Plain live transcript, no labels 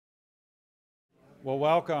Well,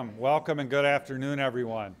 welcome, and good afternoon,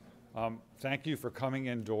 everyone. Thank you for coming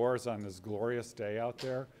indoors on this glorious day out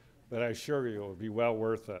there, but I assure you it will be well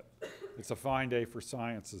worth it. It's a fine day for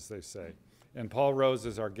science, as they say. And Paul Rose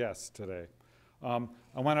is our guest today. I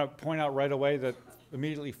want to point out right away that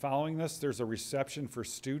immediately following this, there's a reception for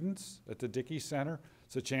students at the Dickey Center.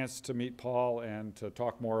 It's a chance to meet Paul and to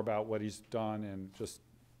talk more about what he's done and just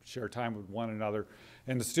share time with one another.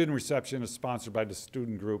 And the student reception is sponsored by the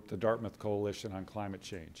student group, the Dartmouth Coalition on Climate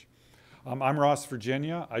Change. I'm Ross,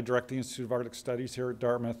 Virginia. I direct the Institute of Arctic Studies here at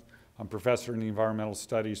Dartmouth. I'm professor in the Environmental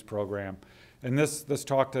Studies program. And this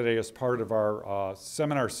talk today is part of our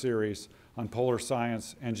seminar series on polar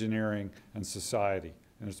science, engineering, and society.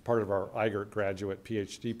 And it's part of our IGERT graduate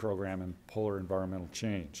PhD program in polar environmental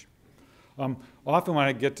change. Often when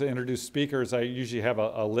I get to introduce speakers, I usually have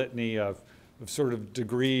a litany of sort of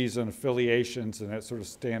degrees and affiliations and that sort of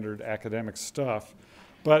standard academic stuff.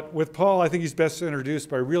 But with Paul, I think he's best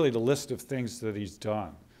introduced by really the list of things that he's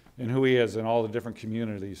done and who he is in all the different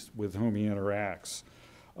communities with whom he interacts.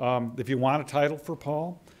 If you want a title for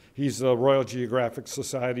Paul, he's the Royal Geographic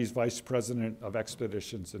Society's Vice President of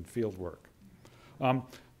Expeditions and Fieldwork.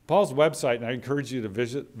 Paul's website, and I encourage you to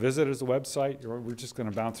visit his website. We're just going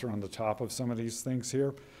to bounce around the top of some of these things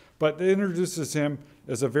here. But it introduces him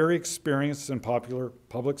as a very experienced and popular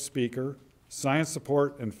public speaker, science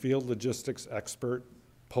support and field logistics expert,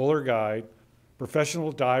 polar guide,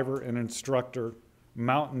 professional diver and instructor,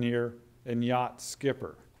 mountaineer, and yacht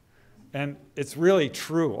skipper. And it's really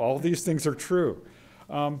true. All these things are true.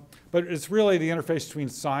 But it's really the interface between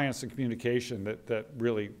science and communication that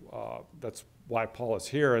really, that's why Paul is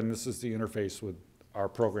here, and this is the interface with our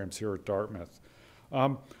programs here at Dartmouth.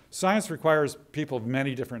 Science requires people of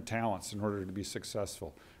many different talents in order to be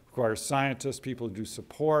successful. It requires scientists, people who do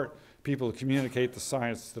support, people who communicate the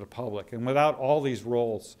science to the public. And without all these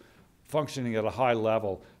roles functioning at a high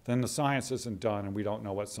level, then the science isn't done and we don't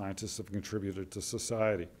know what scientists have contributed to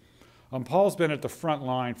society. Paul's been at the front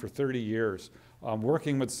line for 30 years,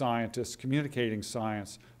 working with scientists, communicating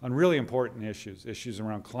science on really important issues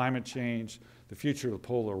around climate change, the future of the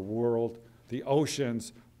polar world, the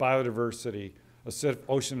oceans, biodiversity,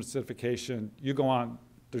 ocean acidification. You go on,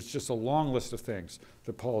 there's just a long list of things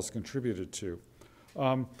that Paul has contributed to.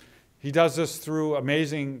 He does this through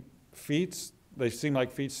amazing feats. They seem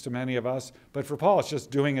like feats to many of us, but for Paul, it's just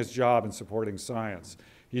doing his job and supporting science.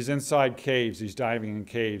 He's inside caves, he's diving in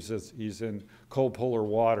caves, he's in cold polar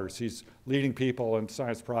waters, he's leading people in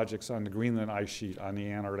science projects on the Greenland ice sheet, on the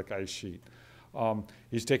Antarctic ice sheet.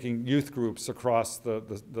 He's taking youth groups across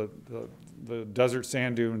the desert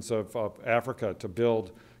sand dunes of Africa to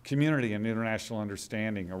build community and international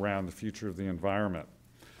understanding around the future of the environment.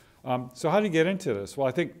 So how did he get into this? Well,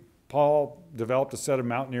 I think Paul developed a set of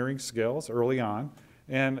mountaineering skills early on,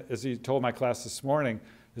 and as he told my class this morning,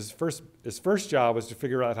 his first job was to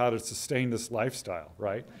figure out how to sustain this lifestyle,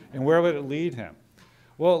 right? And where would it lead him?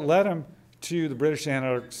 Well, it led him to the British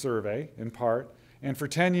Antarctic Survey, in part, and for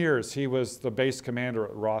 10 years he was the base commander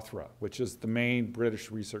at Rothera, which is the main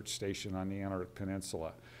British research station on the Antarctic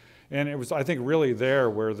Peninsula. And it was, I think, really there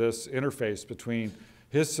where this interface between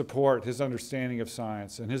his support, his understanding of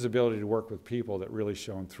science, and his ability to work with people that really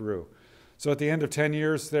shone through. So at the end of 10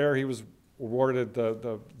 years there, he was awarded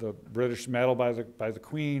the British medal by the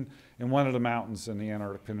Queen, and one of the mountains in the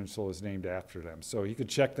Antarctic Peninsula is named after them. So he could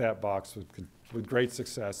check that box with great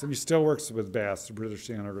success. And he still works with BASS, the British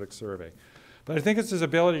Antarctic Survey. But I think it's his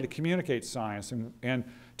ability to communicate science and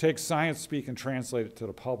take science speak and translate it to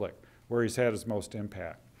the public where he's had his most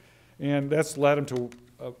impact. And that's led him to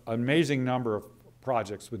an amazing number of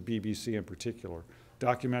projects with BBC in particular,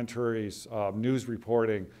 documentaries, news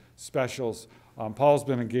reporting, specials. Paul's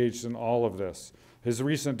been engaged in all of this. His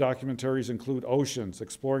recent documentaries include Oceans,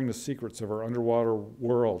 Exploring the Secrets of Our Underwater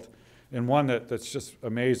World, and one that's just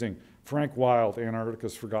amazing, Frank Wild,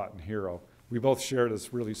 Antarctica's Forgotten Hero. We both share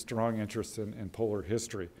this really strong interest in polar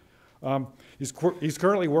history. He's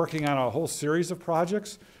currently working on a whole series of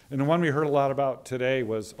projects, and the one we heard a lot about today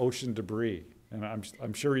was ocean debris, and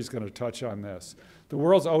I'm sure he's going to touch on this. The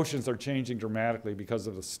world's oceans are changing dramatically because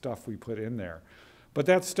of the stuff we put in there. But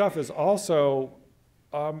that stuff is also,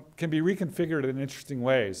 can be reconfigured in interesting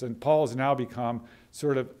ways, and Paul has now become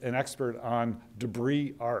sort of an expert on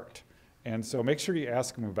debris art. And so make sure you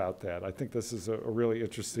ask him about that. I think this is a really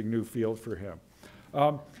interesting new field for him.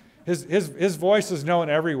 His voice is known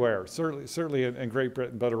everywhere, certainly in Great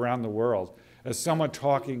Britain, but around the world, as someone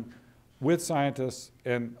talking with scientists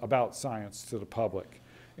and about science to the public.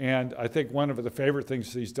 And I think one of the favorite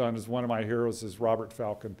things he's done is one of my heroes is Robert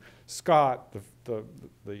Falcon Scott, the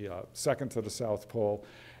second to the South Pole.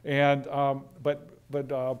 And,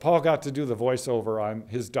 but Paul got to do the voiceover on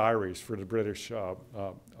his diaries for the British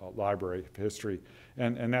Library of History.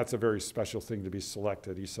 And that's a very special thing to be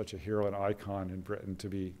selected. He's such a hero and icon in Britain. To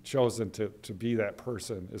be chosen to be that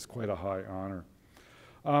person is quite a high honor.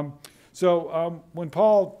 When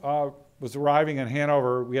Paul was arriving in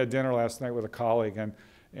Hanover, we had dinner last night with a colleague,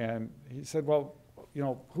 and he said, well, you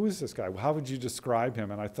know, who is this guy? How would you describe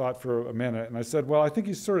him? And I thought for a minute, and I said, well, I think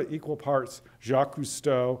he's sort of equal parts Jacques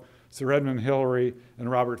Cousteau, Sir Edmund Hillary, and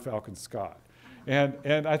Robert Falcon Scott.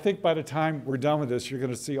 And I think by the time we're done with this, you're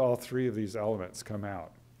going to see all three of these elements come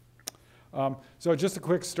out. So just a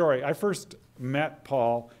quick story. I first met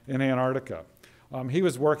Paul in Antarctica. He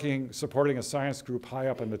was supporting a science group high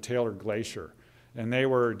up in the Taylor Glacier. And they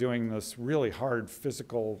were doing this really hard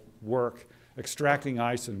physical work, extracting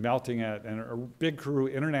ice and melting it, and a big crew,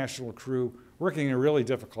 international crew, working in a really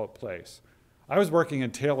difficult place. I was working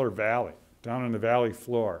in Taylor Valley, down on the valley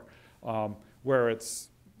floor, where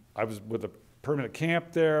I was with a permanent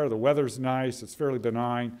camp there, the weather's nice, it's fairly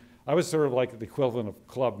benign. I was sort of like the equivalent of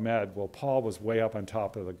Club Med, while Paul was way up on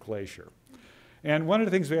top of the glacier. And one of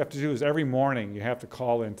the things we have to do is every morning you have to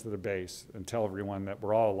call into the base and tell everyone that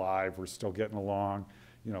we're all alive, we're still getting along,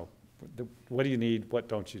 you know, what do you need, what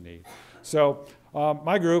don't you need? So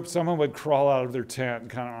my group, someone would crawl out of their tent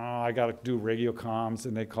and kind of, oh, I got to do radio comms,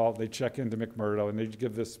 and they check into McMurdo, and they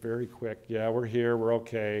give this very quick, yeah, we're here, we're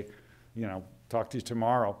okay, you know, talk to you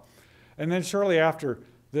tomorrow. And then shortly after,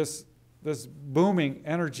 this booming,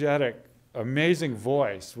 energetic, amazing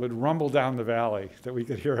voice would rumble down the valley that we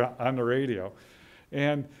could hear on the radio.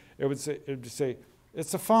 And it would say,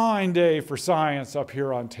 it's a fine day for science up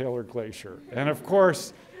here on Taylor Glacier. And of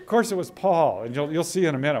course it was Paul, and you'll see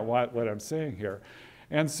in a minute what I'm saying here.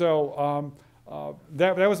 And so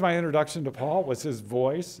that was my introduction to Paul, was his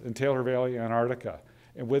voice in Taylor Valley, Antarctica,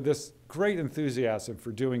 and with this great enthusiasm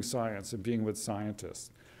for doing science and being with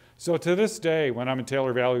scientists. So to this day, when I'm in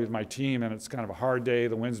Taylor Valley with my team and it's kind of a hard day,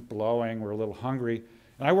 the wind's blowing, we're a little hungry,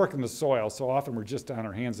 and I work in the soil, so often we're just on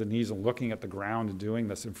our hands and knees and looking at the ground and doing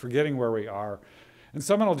this and forgetting where we are. And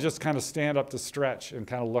someone will just kind of stand up to stretch and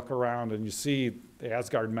kind of look around, and you see the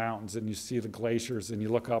Asgard Mountains and you see the glaciers, and you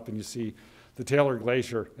look up and you see the Taylor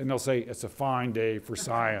Glacier, and they'll say, it's a fine day for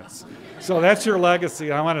science. So that's your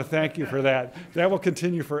legacy. I want to thank you for that. That will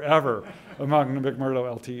continue forever among the McMurdo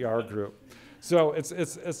LTER group. So it's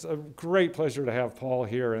a great pleasure to have Paul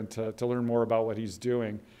here and to learn more about what he's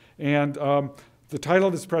doing. And the title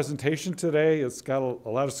of this presentation today, it's got a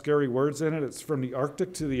lot of scary words in it. It's From the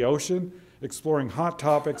Arctic to the Ocean, Exploring Hot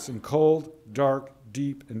Topics in Cold, Dark,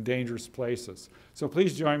 Deep, and Dangerous Places. So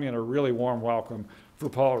please join me in a really warm welcome for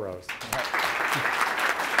Paul Rose.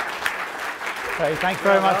 Hey, thanks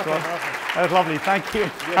very much, Ross. That was lovely, thank you.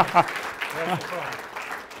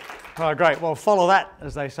 Oh, great, well, follow that,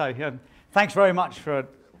 as they say. Yeah. Thanks very much for a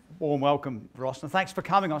warm welcome, Ross, and thanks for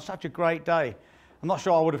coming on such a great day. I'm not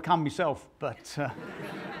sure I would have come myself, but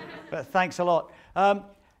thanks a lot.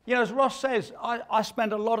 You know, as Ross says, I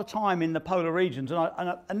spend a lot of time in the polar regions,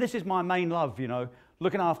 and this is my main love, you know,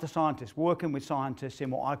 looking after scientists, working with scientists in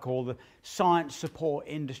what I call the science support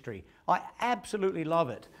industry. I absolutely love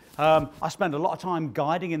it. I spend a lot of time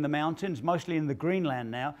guiding in the mountains, mostly in the Greenland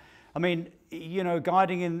now. I mean, you know,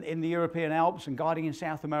 guiding in the European Alps and guiding in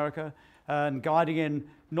South America and guiding in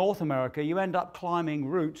North America, you end up climbing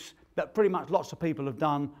routes that pretty much lots of people have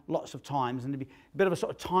done lots of times, and there'd be a bit of a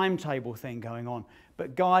sort of timetable thing going on.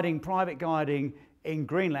 But private guiding in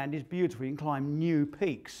Greenland is beautiful. You can climb new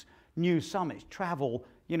peaks, new summits, travel,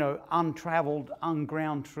 you know, untraveled,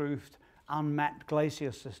 unground-truthed, unmapped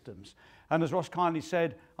glacier systems. And as Ross kindly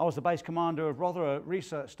said, I was the base commander of Rothera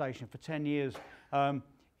Research Station for 10 years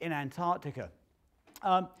in Antarctica.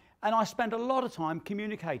 And I spend a lot of time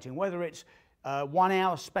communicating, whether it's 1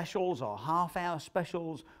 hour specials or half-hour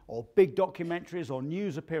specials or big documentaries or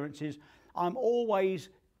news appearances. I'm always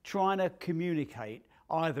trying to communicate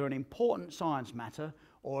either an important science matter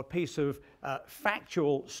or a piece of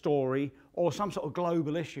factual story or some sort of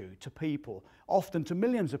global issue to people, often to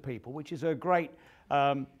millions of people, which is a great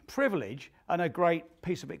privilege and a great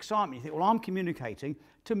piece of excitement. You think, well, I'm communicating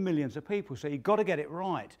to millions of people, so you've got to get it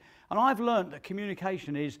right. And I've learned that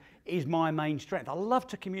communication is my main strength. I love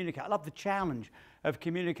to communicate. I love the challenge of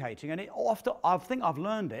communicating, and I think I've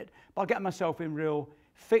learned it by getting myself in real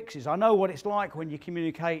fixes. I know what it's like when you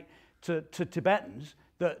communicate to Tibetans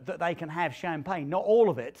that they can have champagne. Not all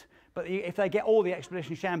of it, but if they get all the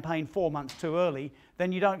expedition champagne 4 months too early,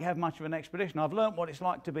 then you don't have much of an expedition. I've learned what it's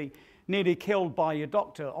like to be nearly killed by your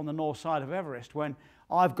doctor on the north side of Everest when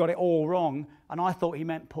I've got it all wrong, and I thought he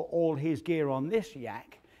meant put all his gear on this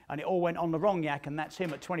yak, and it all went on the wrong yak, and that's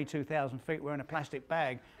him at 22,000 feet wearing a plastic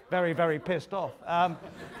bag, very, very pissed off.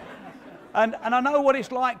 And I know what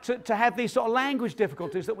it's like to have these sort of language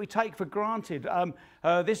difficulties that we take for granted.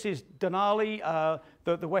 This is Denali,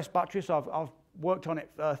 the West Buttress. I've worked on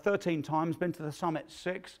it 13 times, been to the summit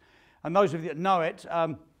 6. And those of you that know it,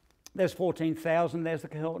 there's 14,000, there's the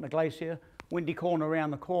Kahiltner Glacier, windy corner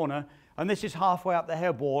around the corner. And this is halfway up the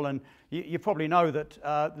head wall. And you probably know that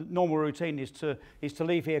the normal routine is to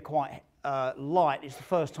leave here quite light. It's the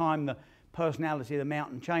first time the personality of the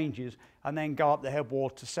mountain changes, and then go up the head wall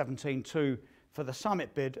to 17.2 for the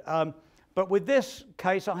summit bid. But with this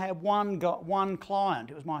case, I had one client.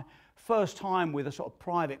 It was my first time with a sort of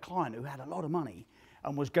private client who had a lot of money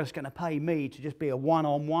and was just going to pay me to just be a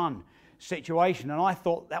one-on-one situation. And I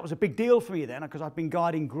thought that was a big deal for me then, because I've been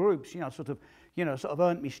guiding groups, sort of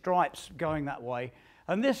earned me stripes going that way.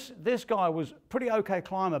 And this guy was a pretty okay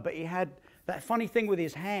climber, but he had that funny thing with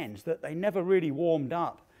his hands that they never really warmed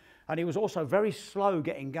up. And he was also very slow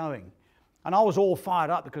getting going. And I was all fired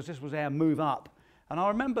up because this was our move up. And I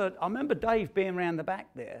remember Dave being around the back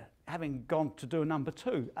there, having gone to do a number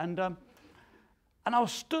 2. And I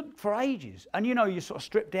was stood for ages. And you sort of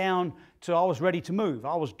strip down to I was ready to move.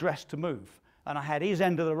 I was dressed to move. And I had his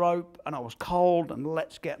end of the rope, and I was cold, and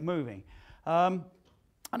let's get moving. And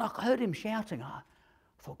I heard him shouting. I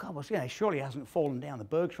thought, God, surely he hasn't fallen down the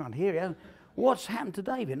bergschrund here. What's happened to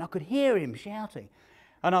David? And I could hear him shouting.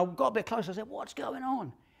 And I got a bit closer. I said, what's going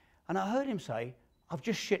on? And I heard him say, I've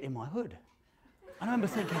just shit in my hood. And I remember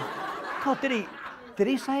thinking, God, did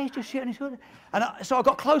he say he's just shit in his hood? And so I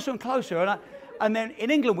got closer and closer. And then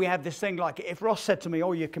in England, we have this thing like, if Ross said to me,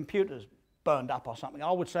 oh, your computer's burned up or something,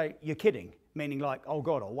 I would say, you're kidding. Meaning like, oh,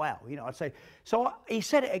 God, or wow. I'd say, so he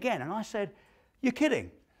said it again. And I said, you're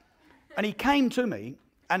kidding. And he came to me.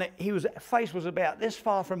 And his face was about this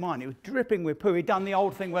far from mine. He was dripping with poo. He'd done the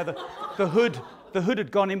old thing where the hood had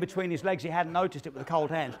gone in between his legs. He hadn't noticed it with the cold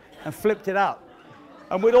hands and flipped it up.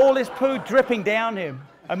 And with all this poo dripping down him,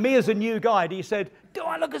 and me as a new guide, he said, do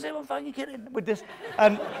I look as if I'm fucking kidding with this?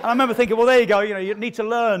 And I remember thinking, well, there you go. You need to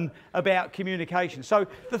learn about communication. So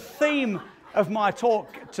the theme of my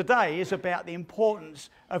talk today is about the importance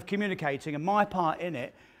of communicating and my part in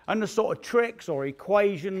it, and the sort of tricks or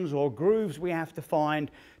equations or grooves we have to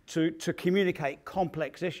find to communicate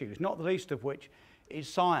complex issues, not the least of which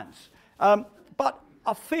is science. But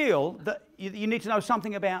I feel that you need to know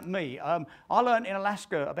something about me. I learned in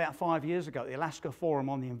Alaska about 5 years ago, at the Alaska Forum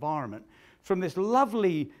on the Environment, from this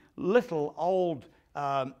lovely little old,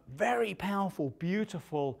 very powerful,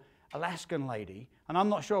 beautiful Alaskan lady. And I'm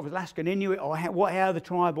not sure if it was Alaskan Inuit or how the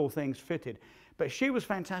tribal things fitted. But she was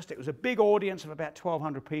fantastic. It was a big audience of about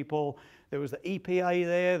 1,200 people. There was the EPA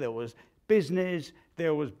there, there was business,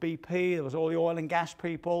 there was BP, there was all the oil and gas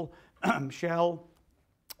people, Shell.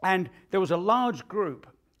 And there was a large group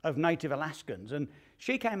of native Alaskans. And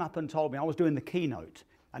she came up and told me, I was doing the keynote,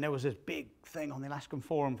 and there was this big thing on the Alaskan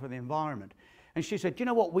Forum for the Environment. And she said, do you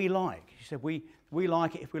know what we like? She said, we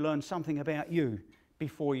like it if we learn something about you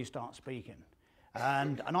before you start speaking.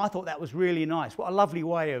 And I thought that was really nice. What a lovely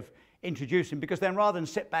way of introducing, because then rather than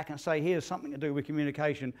sit back and say, here's something to do with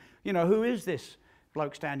communication, who is this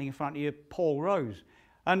bloke standing in front of you, Paul Rose?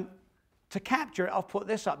 And to capture it, I've put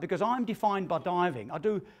this up because I'm defined by diving. I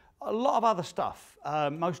do a lot of other stuff,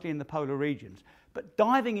 mostly in the polar regions, but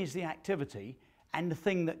diving is the activity and the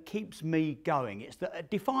thing that keeps me going. It's a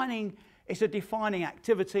defining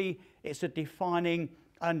activity, it's a defining,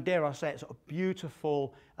 and dare I say it, sort of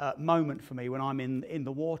beautiful moment for me when I'm in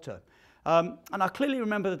the water. And I clearly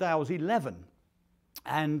remember the day I was 11,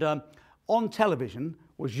 and on television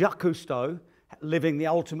was Jacques Cousteau living the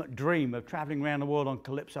ultimate dream of traveling around the world on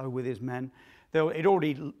Calypso with his men. It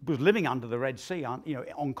already was living under the Red Sea, on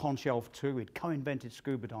Conshelf 2. He'd co-invented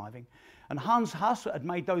scuba diving. And Hans Hus had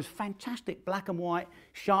made those fantastic black and white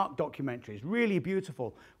shark documentaries, really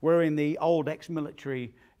beautiful, wearing the old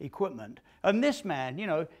ex-military equipment. And this man,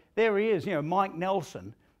 there he is, Mike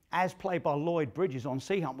Nelson, as played by Lloyd Bridges on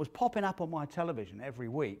Sea Hunt, was popping up on my television every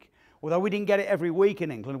week. Although we didn't get it every week in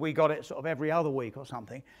England, we got it sort of every other week or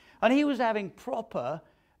something. And he was having proper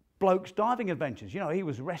blokes diving adventures. He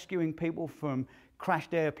was rescuing people from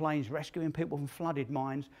crashed airplanes, rescuing people from flooded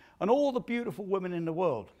mines, and all the beautiful women in the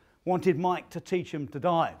world wanted Mike to teach them to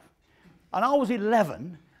dive. And I was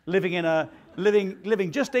 11,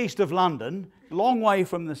 living just east of London, long way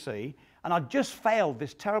from the sea, and I'd just failed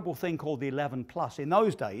this terrible thing called the 11 plus. In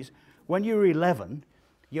those days, when you were 11,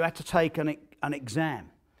 you had to take an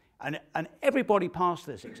exam. And everybody passed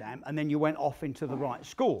this exam, and then you went off into the right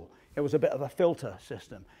school. It was a bit of a filter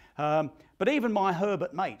system. But even my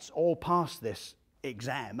Herbert mates all passed this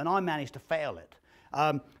exam, and I managed to fail it.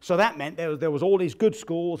 So that meant there was all these good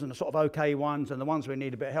schools and the sort of okay ones and the ones where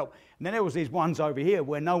needed a bit of help. And then there was these ones over here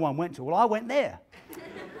where no one went to. Well, I went there.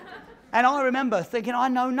 And I remember thinking, I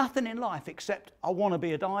know nothing in life except I want to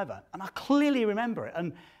be a diver. And I clearly remember it.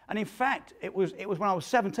 And in fact, it was when I was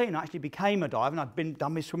 17 I actually became a diver. And I'd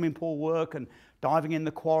done my swimming pool work and diving in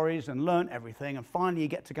the quarries and learnt everything. And finally you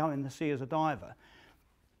get to go in the sea as a diver.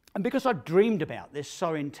 And because I dreamed about this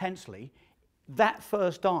so intensely, that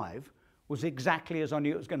first dive was exactly as I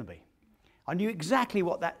knew it was going to be. I knew exactly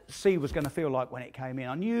what that sea was going to feel like when it came in.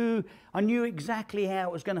 I knew exactly how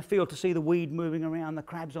it was going to feel to see the weed moving around, the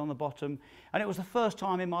crabs on the bottom. And it was the first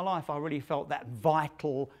time in my life I really felt that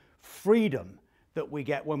vital freedom that we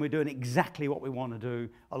get when we're doing exactly what we want to do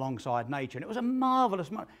alongside nature. And it was a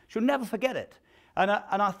marvellous moment. She'll never forget it. And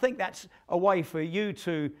I think that's a way for you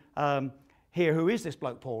to hear who is this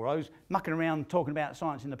bloke Paul Rose, mucking around talking about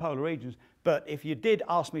science in the polar regions. But if you did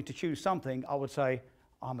ask me to choose something, I would say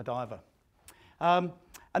I'm a diver.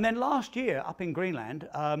 And then last year up in Greenland,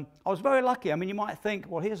 I was very lucky. I mean, you might think,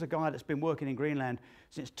 well, here's a guy that's been working in Greenland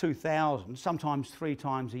since 2000, sometimes 3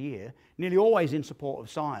 times a year, nearly always in support of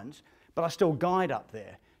science, but I still guide up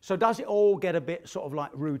there. So does it all get a bit sort of like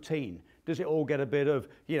routine? Does it all get a bit of,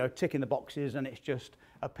 you know, ticking the boxes and it's just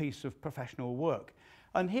a piece of professional work?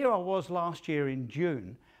 And here I was last year in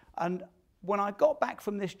June, and when I got back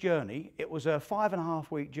from this journey, it was a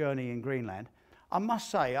 5.5-week journey in Greenland. I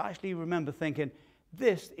must say, I actually remember thinking,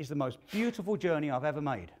 this is the most beautiful journey I've ever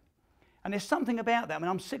made. And there's something about that. I mean,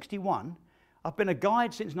 I'm 61. I've been a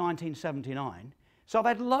guide since 1979. So I've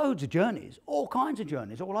had loads of journeys, all kinds of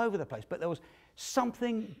journeys, all over the place. But there was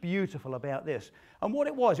something beautiful about this. And what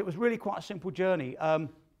it was really quite a simple journey.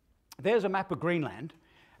 There's a map of Greenland.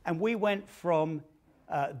 And we went from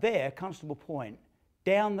there, Constable Point,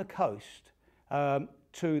 down the coast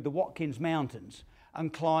to the Watkins Mountains,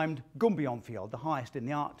 and climbed Gumbionsfjord, the highest in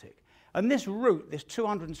the Arctic. And this route, this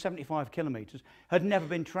 275 kilometres, had never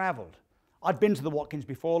been travelled. I'd been to the Watkins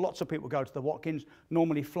before. Lots of people go to the Watkins,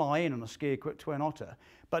 normally fly in on a ski-equipped twin otter.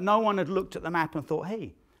 But no one had looked at the map and thought,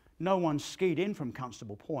 hey, no one skied in from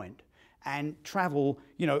Constable Point and travel,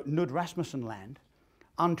 you know, Knud Rasmussen land,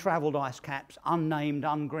 untravelled ice caps, unnamed,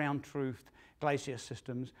 unground-truthed glacier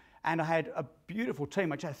systems. And I had a beautiful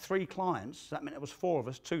team. I just had 3 clients. That meant it was 4 of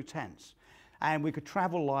us, 2 tents. And we could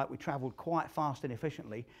travel light. We travelled quite fast and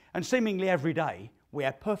efficiently. And seemingly every day, we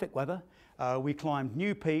had perfect weather. We climbed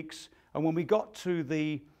new peaks. And when we got to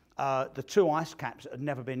the 2 ice caps that had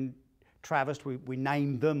never been traversed, we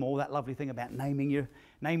named them, all that lovely thing about naming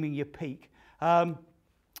your peak. And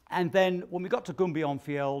then when we got to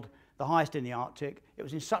Gumbionsfjord, the highest in the Arctic, it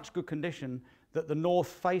was in such good condition that the North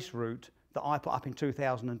Face route that I put up in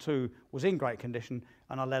 2002 was in great condition,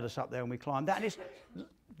 and I led us up there and we climbed that. And it's,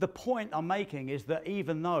 the point I'm making is that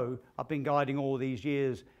even though I've been guiding all these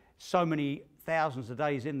years, so many thousands of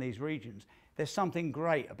days in these regions, there's something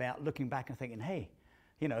great about looking back and thinking, hey,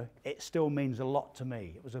 you know, it still means a lot to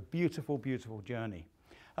me. It was a beautiful, beautiful journey.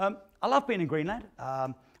 I love being in Greenland.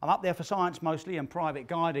 I'm up there for science mostly and private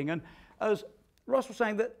guiding. And as Ross was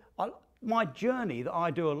saying, that my journey that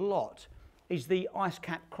I do a lot is the ice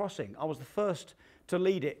cap crossing. I was the first to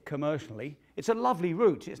lead it commercially. It's a lovely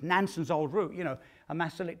route. It's Nansen's old route, you know, a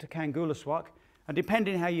Amasilik to Kangulaswak. And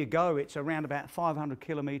depending how you go, it's around about 500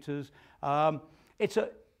 kilometres. It's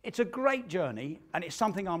a great journey, and it's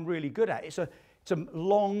something I'm really good at. It's a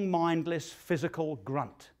long, mindless, physical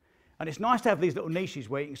grunt. And it's nice to have these little niches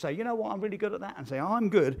where you can say, you know what, I'm really good at that, and say, I'm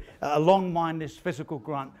good at a long, mindless, physical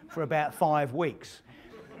grunt for about 5 weeks.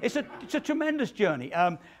 It's a tremendous journey.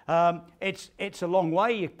 It's a long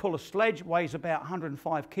way. You pull a sledge, weighs about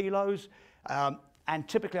 105 kilos, and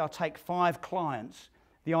typically I'll take 5 clients.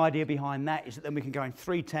 The idea behind that is that then we can go in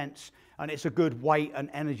 3 tents, and it's a good weight and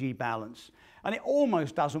energy balance. And it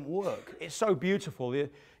almost doesn't work. It's so beautiful.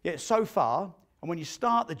 It's so far, and when you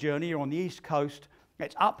start the journey, you're on the east coast,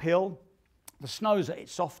 it's uphill, the snow's at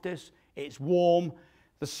its softest, it's warm,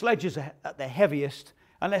 the sledges are at their heaviest,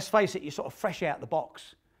 and let's face it, you're sort of fresh out the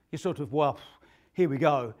box. You're sort of, well, here we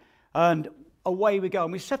go. And away we go.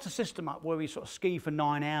 And we set a system up where we sort of ski for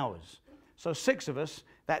 9 hours. So 6 of us,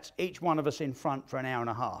 that's each one of us in front for an hour and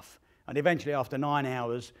a half. And eventually after 9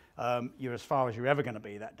 hours, you're as far as you're ever going to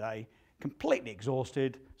be that day, completely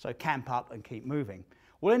exhausted, so camp up and keep moving.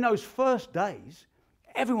 Well, in those first days,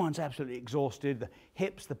 everyone's absolutely exhausted, the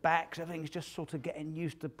hips, the backs, everything's just sort of getting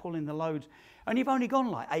used to pulling the loads. And you've only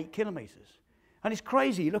gone like 8 kilometres. And it's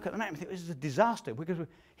crazy, you look at the map and think, this is a disaster, because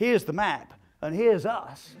here's the map, and here's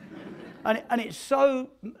us. and it's so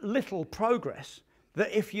little progress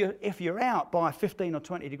that if you're out by 15 or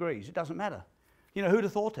 20 degrees, it doesn't matter. You know, who'd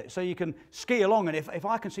have thought it? So you can ski along, and if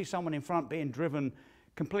I can see someone in front being driven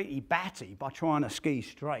completely batty by trying to ski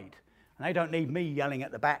straight, and they don't need me yelling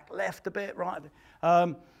at the back, left a bit, right,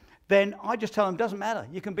 then I just tell them, doesn't matter.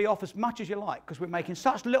 You can be off as much as you like, because we're making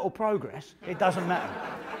such little progress, it doesn't matter.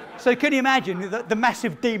 So can you imagine the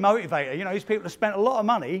massive demotivator? You know, these people have spent a lot of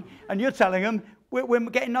money, and you're telling them, we're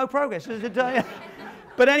getting no progress.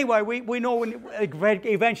 But anyway, we know when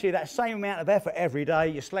eventually that same amount of effort every day,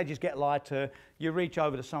 your sledges get lighter, you reach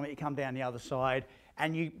over the summit, you come down the other side,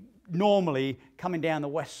 and you normally, coming down the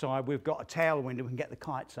west side, we've got a tailwind and we can get the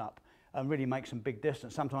kites up and really make some big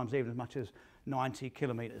distance, sometimes even as much as 90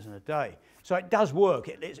 kilometres in a day. So it does work.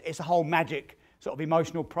 It's a whole magic sort of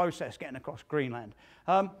emotional process getting across Greenland.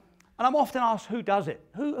 And I'm often asked, who does it?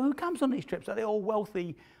 Who comes on these trips? Are they all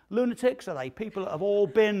wealthy lunatics? Are they people that have all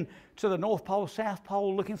been to the North Pole, South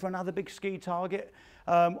Pole, looking for another big ski target?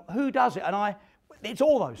 Who does it? And it's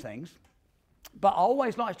all those things. But I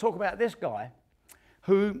always like to talk about this guy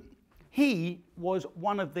he was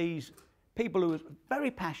one of these people who was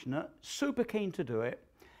very passionate, super keen to do it,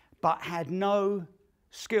 but had no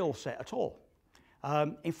skill set at all.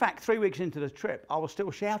 In fact, 3 weeks into the trip, I was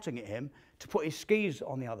still shouting at him to put his skis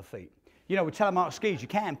on the other feet. You know, with telemark skis, you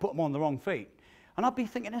can put them on the wrong feet. And I'd be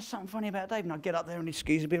thinking, there's something funny about Dave. And I'd get up there and his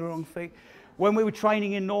skis would be on the wrong feet. When we were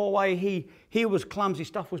training in Norway, he was clumsy,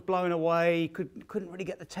 stuff was blowing away, couldn't really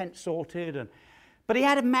get the tent sorted. But he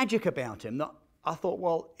had a magic about him that I thought,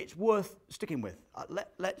 well, it's worth sticking with.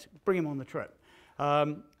 Let's bring him on the trip.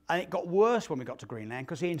 And it got worse when we got to Greenland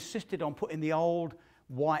because he insisted on putting the old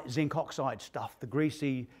white zinc oxide stuff, the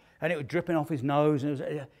greasy, and it was dripping off his nose.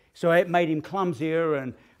 And so it made him clumsier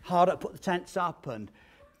and harder to put the tents up. And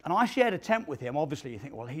I shared a tent with him. Obviously, you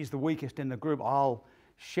think, well, he's the weakest in the group. I'll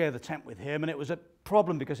share the tent with him. And it was a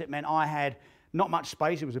problem because it meant I had not much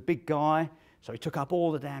space. He was a big guy, so he took up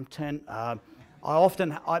all the damn tent.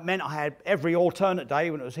 It meant I had every alternate day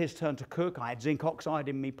when it was his turn to cook. I had zinc oxide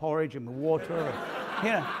in me porridge and my water,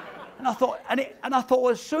 and I thought,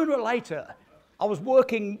 well, sooner or later, I was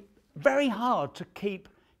working very hard to keep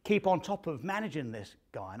on top of managing this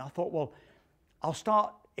guy. And I thought, well, I'll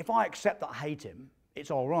start. If I accept that I hate him, it's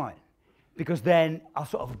all right, because then I've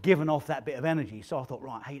sort of given off that bit of energy. So I thought,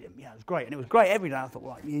 right, I hate him. Yeah, it was great, and it was great every day. I thought,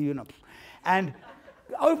 right, you know, and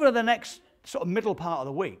over the next sort of middle part of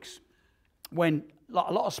the weeks, when a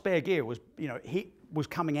lot of spare gear was, you know, he was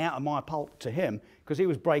coming out of my pulp to him because he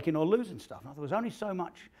was breaking or losing stuff. And I thought there was only so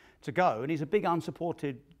much to go, and he's a big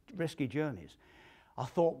unsupported, risky journeys. I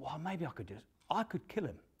thought, well, maybe I could kill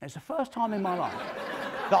him. It's the first time in my life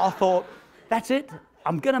that I thought, that's it,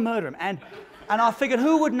 I'm going to murder him. And I figured,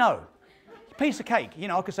 who would know? It's a piece of cake. You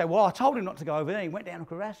know, I could say, well, I told him not to go over there. He went down a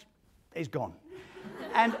crevasse. He's gone.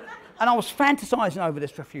 And I was fantasizing over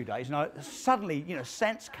this for a few days, and suddenly, you know,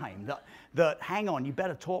 sense came that hang on, you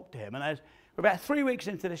better talk to him. And we're about 3 weeks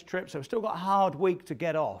into this trip, so we've still got a hard week to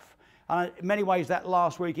get off. And in many ways, that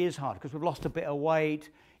last week is hard because we've lost a bit of weight,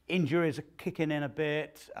 injuries are kicking in a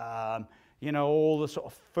bit, you know, all the sort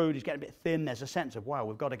of food is getting a bit thin. There's a sense of, wow,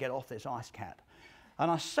 we've got to get off this ice cap. And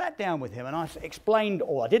I sat down with him and I explained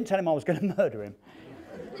all. I didn't tell him I was going to murder him.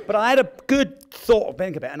 But I had a good thought of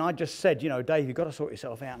think about it, and I just said, you know, Dave, you've got to sort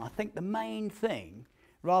yourself out. And I think the main thing,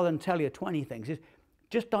 rather than tell you 20 things, is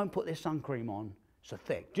just don't put this sun cream on so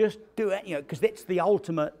thick. Just do it, you know, because it's the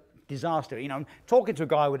ultimate disaster. You know, I'm talking to a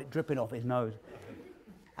guy with it dripping off his nose.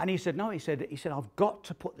 And he said, no, he said, I've got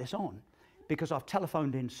to put this on because I've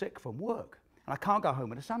telephoned in sick from work, and I can't go home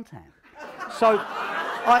with a suntan. So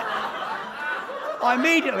I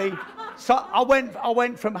immediately... So I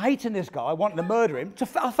went from hating this guy, wanting to murder him, to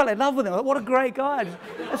I fell in love with him. I thought, what a great guy. I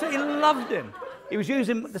absolutely loved him. He was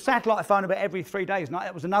using the satellite phone about every 3 days. And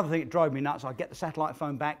that was another thing that drove me nuts. I'd get the satellite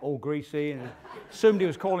phone back all greasy and assumed he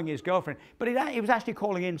was calling his girlfriend. But he was actually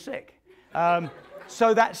calling in sick.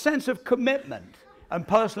 So that sense of commitment and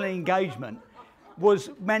personal engagement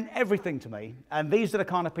meant everything to me. And these are the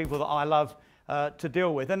kind of people that I love to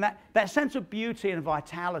deal with. And that sense of beauty and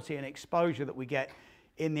vitality and exposure that we get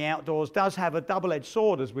in the outdoors does have a double-edged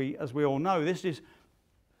sword, as we all know. This is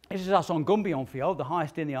us on Gumbion, the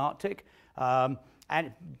highest in the Arctic,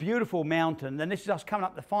 and beautiful mountain. And this is us coming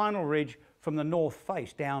up the final ridge from the north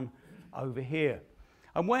face down over here.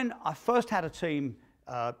 And when I first had a team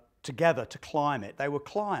together to climb it, they were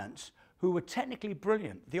clients who were technically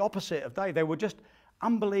brilliant, the opposite of Dave. They were just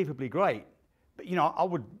unbelievably great. But, you know, I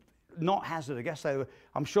would not hazard a guess.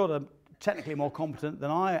 I'm sure they're technically more competent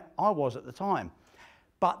than I was at the time.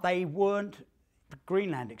 But they weren't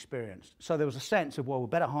Greenland experienced. So there was a sense of, well, we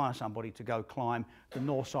better hire somebody to go climb the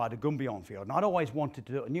north side of Gumbion. And I'd always wanted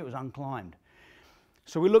to do it. I knew it was unclimbed.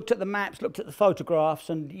 So we looked at the maps, looked at the photographs,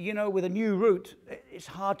 and you know, with a new route, it's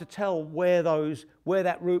hard to tell where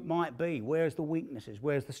that route might be. Where's the weaknesses?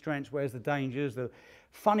 Where's the strengths? Where's the dangers? The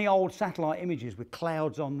funny old satellite images with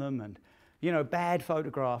clouds on them, and you know, bad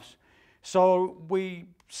photographs. So we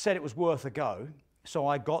said it was worth a go. So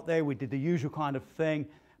I got there. We did the usual kind of thing,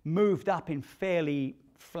 moved up in fairly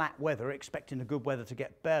flat weather, expecting the good weather to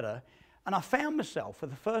get better, and I found myself for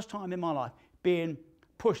the first time in my life being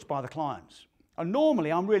pushed by the clients. And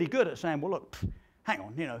normally I'm really good at saying, well, look, hang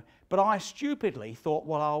on, you know. But I stupidly thought,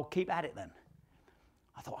 well, I'll keep at it then.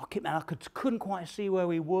 I thought, I'll keep at it. I couldn't quite see where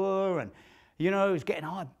we were. And, you know, it was getting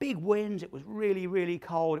high, big winds. It was really, really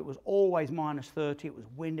cold. It was always minus 30. It was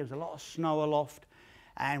windy. There was a lot of snow aloft.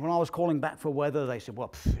 And when I was calling back for weather, they said,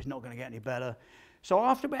 well, it's not going to get any better. So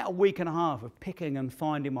after about a week and a half of picking and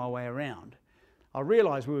finding my way around, I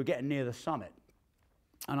realized we were getting near the summit.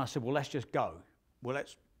 And I said, well, let's just go. Well,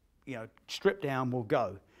 let's, you know, strip down, we'll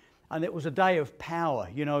go. And it was a day of power,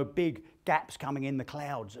 you know, big gaps coming in the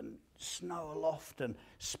clouds and snow aloft and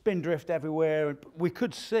spindrift everywhere. And we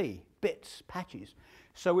could see bits, patches.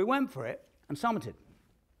 So we went for it and summited.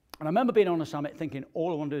 And I remember being on the summit thinking,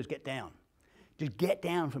 all I want to do is get down. Just get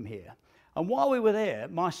down from here. And while we were there,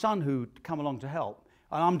 my son, who'd come along to help,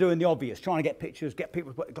 and I'm doing the obvious, trying to get pictures, get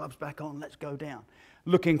people to put the gloves back on, let's go down,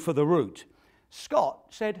 looking for the route. Scott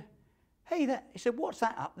said, hey, he said, what's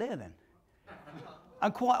that up there then?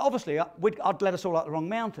 And quite obviously, I'd led us all up the wrong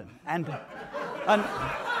mountain. And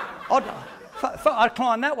I'd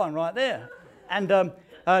climbed that one right there. And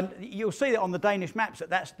you'll see that on the Danish maps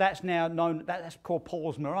that's now known, that's called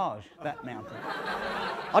Paul's Mirage, that mountain.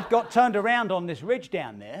 I'd got turned around on this ridge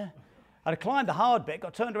down there. I'd climbed the hard bit,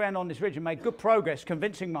 got turned around on this ridge and made good progress,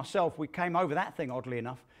 convincing myself we came over that thing, oddly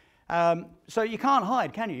enough. So you can't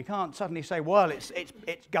hide, can you? You can't suddenly say, well, it's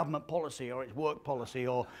government policy or it's work policy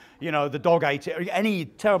or, you know, the dog ate it, or any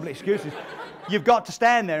terrible excuses. You've got to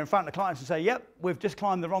stand there in front of the clients and say, yep, we've just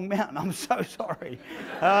climbed the wrong mountain. I'm so sorry.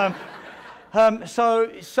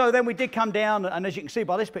 So then we did come down, and as you can see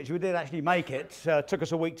by this picture, we did actually make it. Took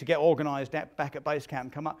us a week to get organised back at base camp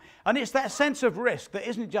and come up. And it's that sense of risk that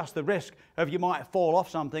isn't just the risk of you might fall off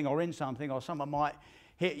something or in something or someone might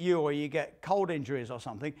hit you or you get cold injuries or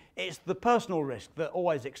something. It's the personal risk that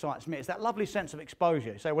always excites me. It's that lovely sense of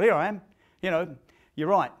exposure. You say, well, here I am. You know, you're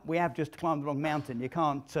right. We have just climbed the wrong mountain. You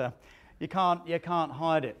can't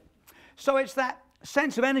hide it. So it's that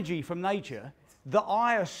sense of energy from nature that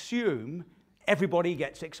I assume everybody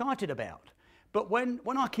gets excited about. But when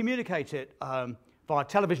I communicate it via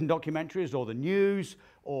television documentaries or the news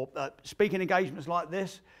or speaking engagements like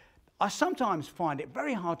this, I sometimes find it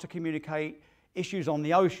very hard to communicate issues on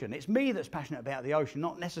the ocean. It's me that's passionate about the ocean,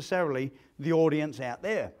 not necessarily the audience out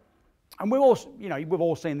there. And we've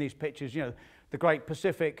all seen these pictures, you know, the Great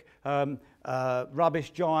Pacific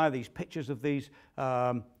rubbish gyre, these pictures of these,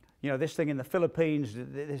 you know, this thing in the Philippines,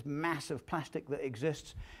 this mass of plastic that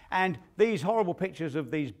exists, and these horrible pictures of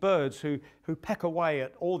these birds who peck away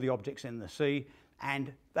at all the objects in the sea,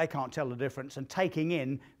 and they can't tell the difference, and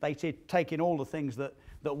they take in all the things that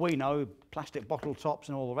we know, plastic bottle tops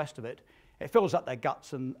and all the rest of it. It fills up their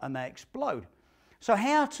guts and they explode. So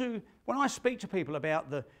when I speak to people about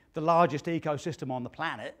the largest ecosystem on the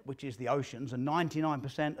planet, which is the oceans, and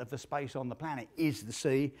 99% of the space on the planet is the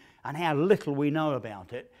sea, and how little we know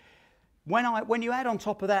about it, when you add on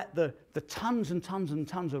top of that the tons and tons and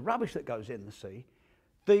tons of rubbish that goes in the sea,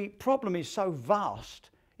 the problem is so vast,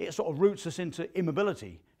 it sort of roots us into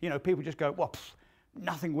immobility. You know, people just go, well,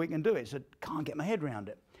 nothing we can do. It's can't get my head around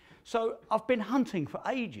it. So I've been hunting for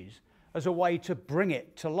ages as a way to bring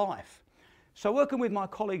it to life. So working with my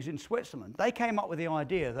colleagues in Switzerland, they came up with the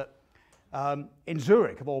idea that in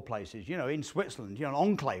Zurich, of all places, you know, in Switzerland, you know, an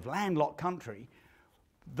enclave, landlocked country,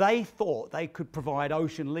 they thought they could provide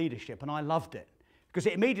ocean leadership, and I loved it. Because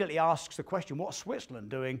it immediately asks the question, what's Switzerland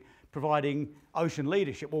doing providing ocean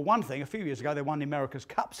leadership? Well, one thing, a few years ago, they won the America's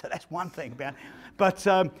Cup, so that's one thing about it. But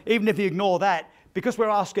even if you ignore that, because we're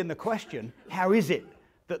asking the question, how is it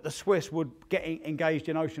that the Swiss would get engaged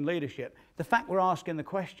in ocean leadership? The fact we're asking the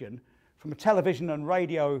question from a television and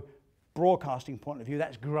radio broadcasting point of view,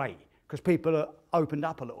 that's great, because people are opened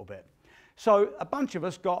up a little bit. So a bunch of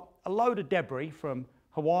us got a load of debris from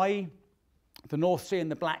Hawaii, the North Sea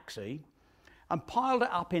and the Black Sea, and piled it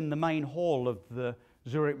up in the main hall of the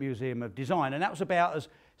Zurich Museum of Design. And that was about as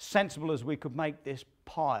sensible as we could make this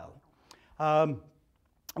pile. And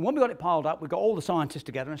when we got it piled up, we got all the scientists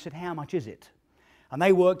together and said, how much is it? And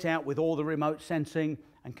they worked out with all the remote sensing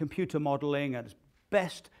and computer modelling and as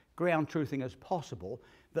best ground truthing as possible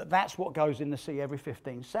that that's what goes in the sea every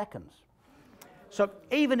 15 seconds. So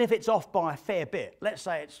even if it's off by a fair bit, let's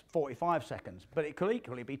say it's 45 seconds, but it could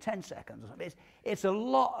equally be 10 seconds. It's a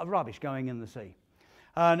lot of rubbish going in the sea.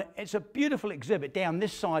 And it's a beautiful exhibit. Down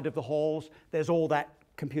this side of the halls, there's all that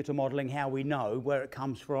computer modelling, how we know where it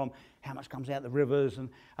comes from, how much comes out the rivers. And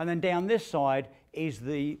then down this side is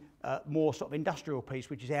the more sort of industrial piece,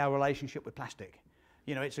 which is our relationship with plastic.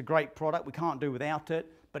 You know, it's a great product. We can't do without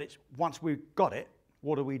it. But it's once we've got it,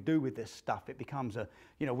 what do we do with this stuff? It becomes a,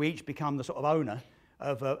 you know, we each become the sort of owner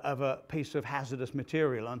of a piece of hazardous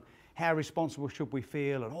material, and how responsible should we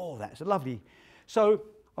feel and all that. It's a lovely. So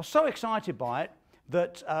I was so excited by it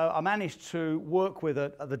that I managed to work with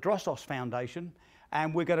the Drossos Foundation,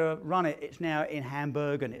 and we're going to run it. It's now in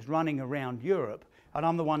Hamburg and it's running around Europe, and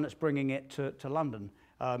I'm the one that's bringing it to London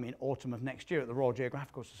in autumn of next year at the Royal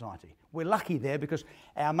Geographical Society. We're lucky there because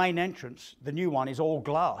our main entrance, the new one, is all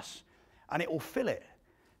glass, and it will fill it.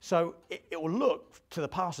 So it will look to the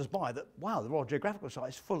passers-by that, wow, the Royal Geographical Society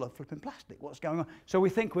is full of flipping plastic. What's going on? So we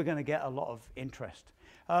think we're going to get a lot of interest.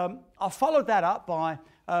 I followed that up by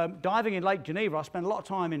diving in Lake Geneva. I spent a lot of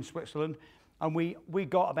time in Switzerland, and we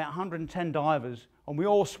got about 110 divers, and we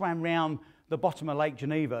all swam round the bottom of Lake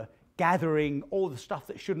Geneva, gathering all the stuff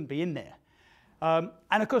that shouldn't be in there. And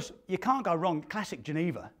of course, you can't go wrong. Classic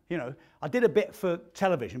Geneva, you know. I did a bit for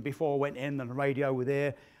television before I went in, and the radio were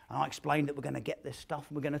there. And I explained that we're going to get this stuff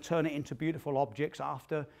and we're going to turn it into beautiful objects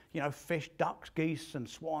after, you know, fish, ducks, geese and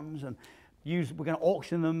swans, and we're going to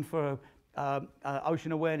auction them for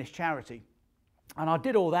ocean awareness charity. And I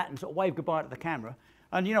did all that and sort of waved goodbye to the camera.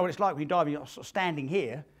 And you know what it's like when you're diving, you're sort of standing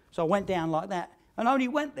here. So I went down like that and only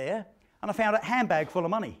went there and I found a handbag full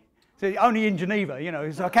of money. So only in Geneva, you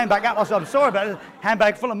know. So I came back up, I said, I'm sorry about it,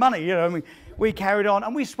 handbag full of money, you know. And we carried on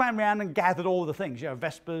and we swam around and gathered all the things, you know,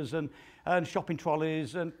 Vespers and shopping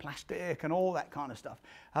trolleys and plastic and all that kind of stuff.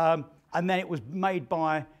 And then it was made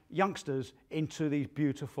by youngsters into these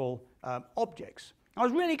beautiful objects. I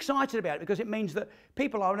was really excited about it because it means that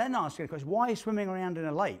people are then asking the question, why are you swimming around in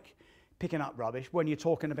a lake picking up rubbish when you're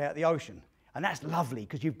talking about the ocean? And that's lovely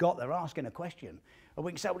because they're asking a question. And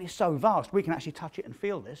we can say, well, it's so vast, we can actually touch it and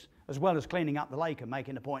feel this, as well as cleaning up the lake and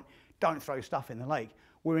making the point, don't throw stuff in the lake.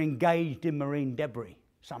 We're engaged in marine debris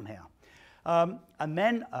somehow. And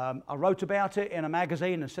then I wrote about it in a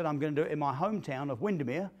magazine and said I'm going to do it in my hometown of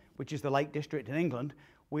Windermere, which is the Lake District in England.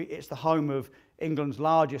 It's the home of England's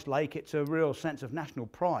largest lake. It's a real sense of national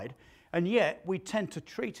pride. And yet we tend to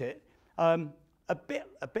treat it a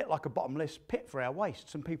bit like a bottomless pit for our waste.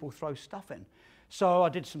 Some people throw stuff in. So I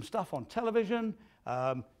did some stuff on television,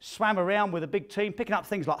 swam around with a big team, picking up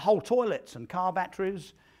things like whole toilets and car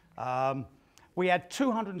batteries. We had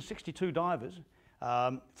 262 divers.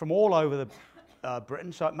 From all over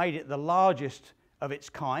Britain, so it made it the largest of its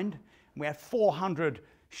kind. We had 400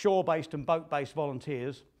 shore-based and boat-based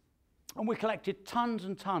volunteers, and we collected tons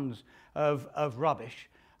and tons of rubbish,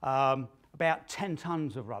 about 10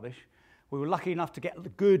 tons of rubbish. We were lucky enough to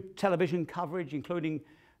get good television coverage, including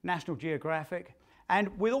National Geographic,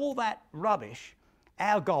 and with all that rubbish,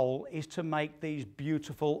 our goal is to make these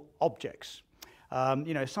beautiful objects.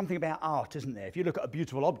 You know, something about art, isn't there? If you look at a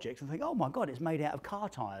beautiful object and think, oh my God, it's made out of car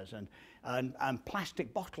tyres and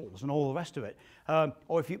plastic bottles and all the rest of it.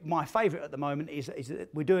 Or my favourite at the moment is that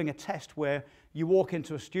we're doing a test where you walk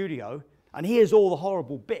into a studio and here's all the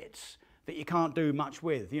horrible bits that you can't do much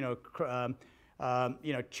with. You know,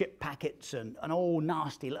 chip packets and all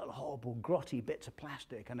nasty little horrible grotty bits of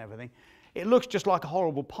plastic and everything. It looks just like a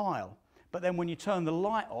horrible pile. But then when you turn the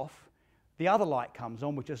light off, the other light comes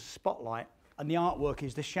on, which is a spotlight, and the artwork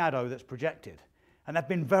is the shadow that's projected. And they've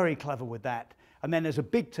been very clever with that. And then there's a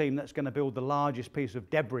big team that's going to build the largest piece of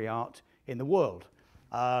debris art in the world.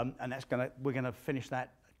 And we're going to finish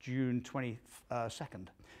that June 22nd,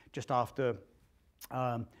 just after,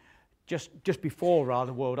 just before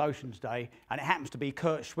rather World Oceans Day. And it happens to be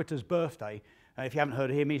Kurt Schwitter's birthday. If you haven't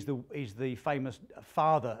heard of him, he's the famous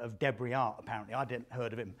father of debris art, apparently. I didn't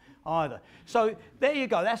heard of him either. So there you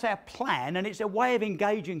go, that's our plan, and it's a way of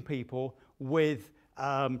engaging people with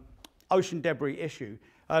ocean debris issue.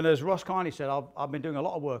 And as Ross kindly said, I've been doing a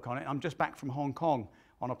lot of work on it. I'm just back from Hong Kong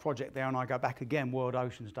on a project there, and I go back again, World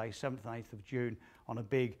Oceans Day, 7th and 8th of June, on a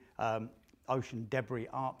big ocean debris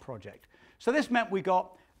art project. So this meant we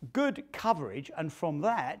got good coverage, and from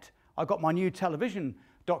that, I got my new television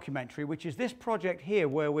documentary, which is this project here,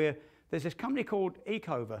 where there's this company called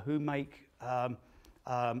Ecover who make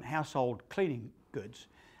household cleaning goods,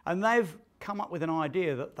 and they've come up with an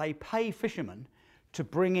idea that they pay fishermen to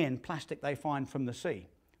bring in plastic they find from the sea.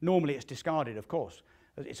 Normally it's discarded, of course.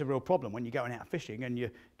 It's a real problem when you're going out fishing and you're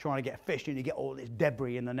trying to get fish and you get all this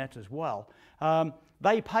debris in the net as well.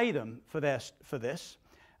 They pay them for this,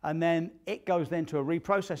 and then it goes then to a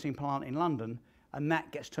reprocessing plant in London, and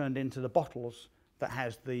that gets turned into the bottles that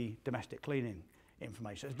has the domestic cleaning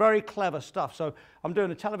information. It's very clever stuff. So I'm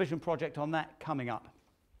doing a television project on that coming up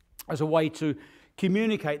as a way to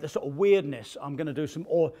communicate the sort of weirdness. I'm going to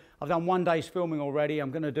do I've done one day's filming already.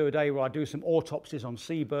 I'm going to do a day where I do some autopsies on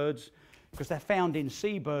seabirds, because they're found in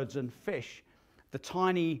seabirds and fish, the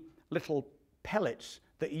tiny little pellets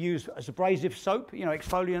that you use as abrasive soap, you know,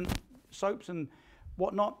 exfoliant soaps and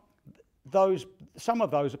whatnot. Some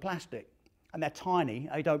of those are plastic, and they're tiny,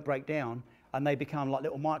 they don't break down, and they become like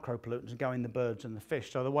little micropollutants and go in the birds and the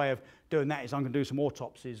fish. So the way of doing that is I'm going to do some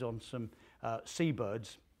autopsies on some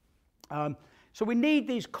seabirds. So we need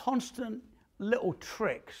these constant little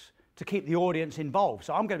tricks to keep the audience involved.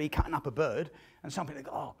 So I'm going to be cutting up a bird, and some people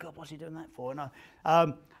go, oh God, what's he doing that for?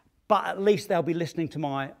 But at least they'll be listening to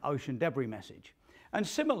my ocean debris message. And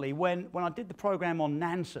similarly, when I did the program on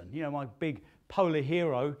Nansen, you know, my big polar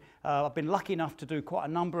hero, I've been lucky enough to do quite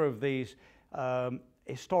a number of these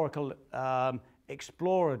historical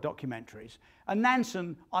explorer documentaries. And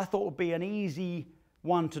Nansen, I thought, would be an easy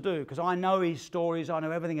one to do, because I know his stories, I know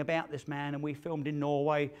everything about this man, and we filmed in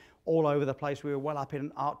Norway, all over the place. We were well up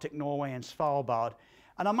in Arctic Norway and Svalbard.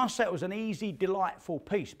 And I must say it was an easy, delightful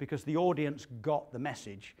piece, because the audience got the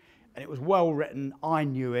message, and it was well written, I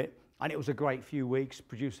knew it, and it was a great few weeks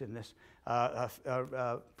producing this,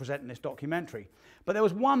 presenting this documentary. But there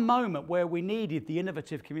was one moment where we needed the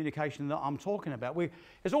innovative communication that I'm talking about.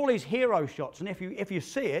 There's all these hero shots, and if you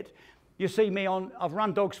see it, you see me I've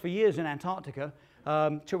run dogs for years in Antarctica,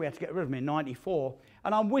 till we had to get rid of them in '94,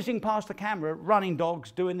 and I'm whizzing past the camera, running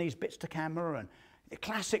dogs, doing these bits to camera, and the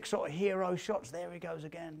classic sort of hero shots. There he goes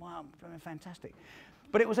again. Wow, fantastic.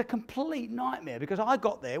 But it was a complete nightmare, because I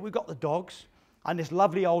got there, we got the dogs, and this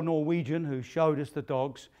lovely old Norwegian who showed us the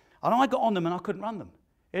dogs, and I got on them and I couldn't run them.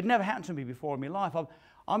 It had never happened to me before in my life.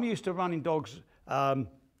 I'm used to running dogs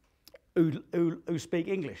who speak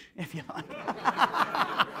English, if you like.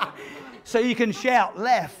 So you can shout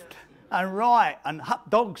left and right and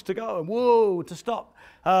dogs to go and whoa to stop.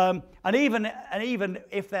 And even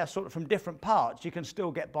if they're sort of from different parts, you can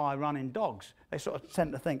still get by running dogs. They sort of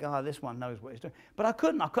tend to think, oh, this one knows what he's doing. But I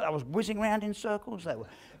couldn't. I was whizzing around in circles. They were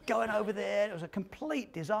going over there. It was a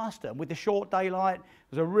complete disaster. With the short daylight,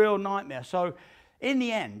 it was a real nightmare. So in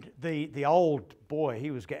the end, the old boy,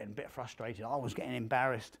 he was getting a bit frustrated. I was getting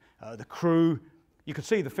embarrassed. The crew, you could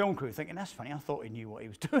see the film crew thinking, that's funny, I thought he knew what he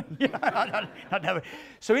was doing. You know, I never.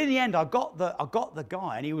 So in the end, I got the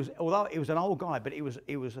guy, and although he was an old guy, but he was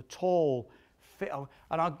a tall, fit,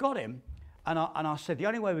 and I got him, and I said, the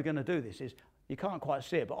only way we're going to do this is, you can't quite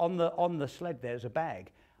see it, but on the sled there's a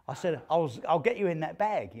bag. I said, I'll get you in that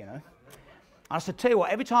bag, you know. I said, tell you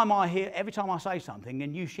what, every time I say something,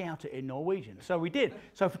 and you shout it in Norwegian. So we did.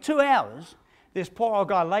 So for 2 hours, this poor old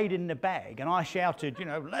guy laid in the bag, and I shouted, you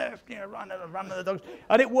know, left, you know, run to the dogs,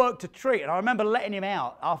 and it worked a treat. And I remember letting him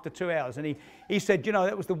out after 2 hours, and he said, you know,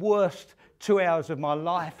 that was the worst 2 hours of my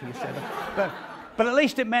life, he said. But at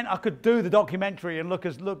least it meant I could do the documentary and look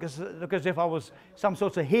as if I was some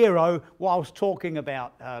sort of hero whilst talking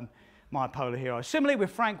about my polar hero. Similarly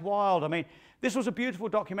with Frank Wilde, I mean, this was a beautiful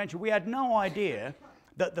documentary. We had no idea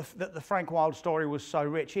that the Frank Wilde story was so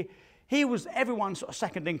rich. He was everyone's sort of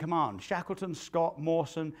second in command. Shackleton, Scott,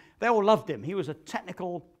 Mawson, they all loved him. He was a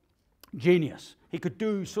technical genius. He could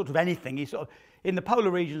do sort of anything. In the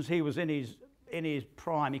polar regions, he was in his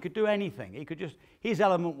prime. He could do anything. His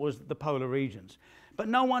element was the polar regions. But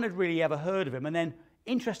no one had really ever heard of him. And then,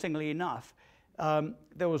 interestingly enough,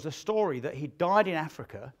 there was a story that he died in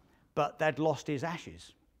Africa, but they'd lost his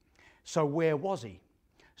ashes. So where was he?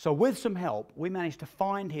 So with some help, we managed to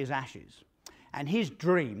find his ashes. And his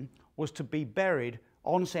dream was to be buried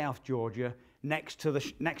on South Georgia next to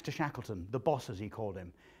Shackleton, the boss, as he called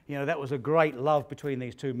him. You know, that was a great love between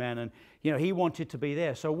these two men, and, you know, he wanted to be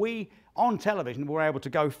there. So we, on television, were able to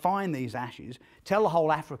go find these ashes, tell the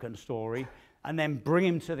whole African story, and then bring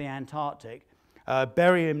him to the Antarctic,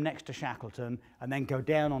 bury him next to Shackleton, and then go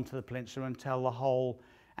down onto the peninsula and tell the whole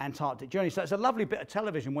Antarctic journey. So it's a lovely bit of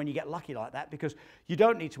television when you get lucky like that, because you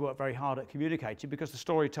don't need to work very hard at communicating, because the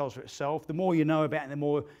story tells for itself. The more you know about him, the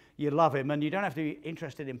more you love him, and you don't have to be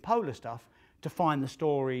interested in polar stuff to find the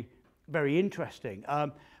story very interesting.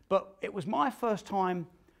 But it was my first time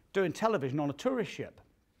doing television on a tourist ship.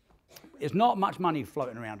 There's not much money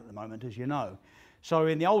floating around at the moment, as you know. So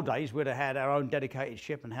in the old days, we'd have had our own dedicated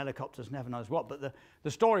ship and helicopters, never knows what. But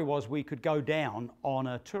the story was we could go down on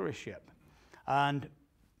a tourist ship. And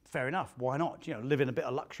fair enough, why not? You know, live in a bit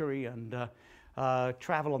of luxury and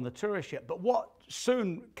travel on the tourist ship. But what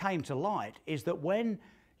soon came to light is that when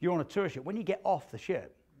you're on a tourist ship, when you get off the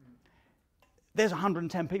ship, there's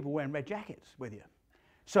 110 people wearing red jackets with you.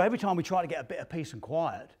 So every time we try to get a bit of peace and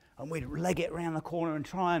quiet, and we'd leg it around the corner and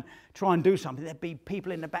try and do something, there'd be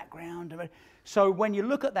people in the background. So when you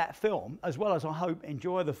look at that film, as well as I hope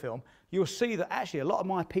enjoy the film, you'll see that actually a lot of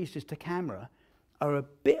my pieces to camera are a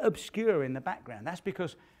bit obscure in the background. That's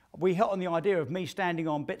because we hit on the idea of me standing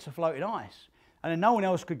on bits of floating ice, and then no one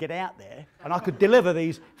else could get out there, and I could deliver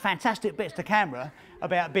these fantastic bits to camera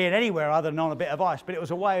about being anywhere other than on a bit of ice. But it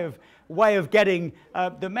was a way of getting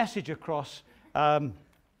the message across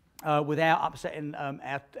without upsetting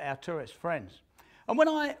our tourist friends. And when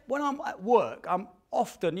I'm at work, I'm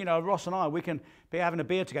often, you know, Ross and I, we can be having a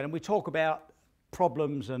beer together and we talk about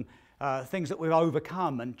problems and things that we've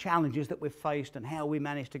overcome and challenges that we've faced and how we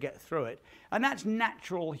managed to get through it. And that's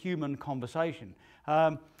natural human conversation.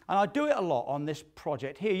 And I do it a lot on this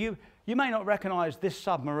project here. You may not recognize this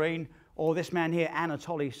submarine or this man here,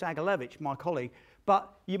 Anatoly Sagalevich, my colleague,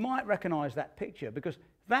 but you might recognize that picture because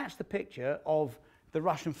that's the picture of the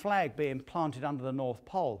Russian flag being planted under the North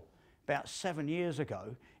Pole about 7 years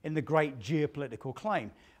ago in the great geopolitical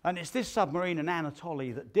claim. And it's this submarine and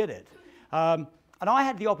Anatoly that did it. And I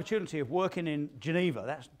had the opportunity of working in Geneva,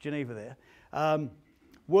 that's Geneva there,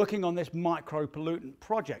 working on this micro-pollutant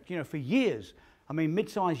project. You know, for years, I mean,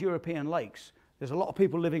 mid-sized European lakes, there's a lot of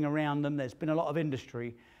people living around them, there's been a lot of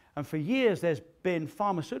industry, and for years there's been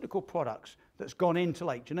pharmaceutical products that's gone into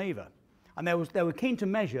Lake Geneva. And they were keen to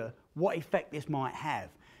measure what effect this might have.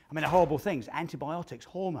 I mean, they're horrible things, antibiotics,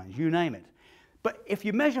 hormones, you name it. But if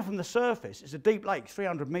you measure from the surface, it's a deep lake,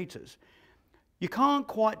 300 meters, you can't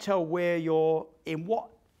quite tell where you're, in what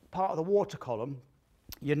part of the water column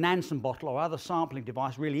your Nansen bottle or other sampling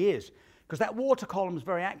device really is. Because that water column is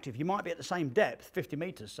very active. You might be at the same depth, 50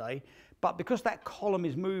 meters say, but because that column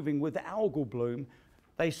is moving with the algal bloom,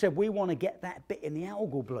 they said, we want to get that bit in the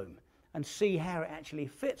algal bloom and see how it actually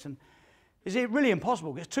fits. And is it really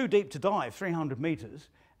impossible? It's too deep to dive, 300 meters,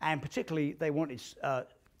 and particularly they wanted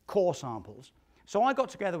core samples. So I got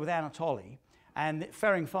together with Anatoly and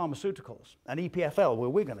Ferring Pharmaceuticals and EPFL, where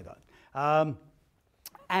we're going to go,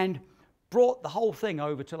 and brought the whole thing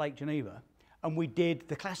over to Lake Geneva, and we did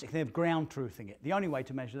the classic thing of ground truthing it. The only way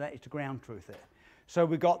to measure that is to ground truth it. So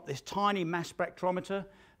we got this tiny mass spectrometer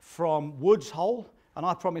from Woods Hole, and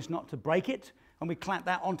I promised not to break it, and we clamped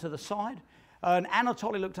that onto the side. And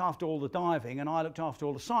Anatoly looked after all the diving, and I looked after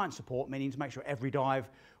all the science support, meaning to make sure every dive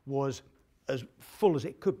was as full as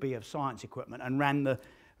it could be of science equipment, and ran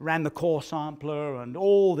the core sampler and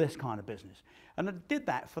all this kind of business. And I did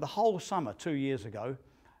that for the whole summer 2 years ago,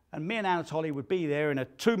 and me and Anatoly would be there in a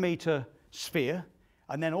 2-meter sphere,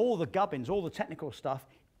 and then all the gubbins, all the technical stuff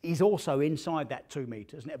is also inside that 2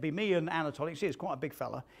 meters, and it'd be me and Anatoly. You see, it's quite a big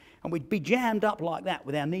fella, and we'd be jammed up like that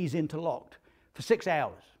with our knees interlocked for 6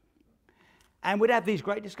 hours. And we'd have these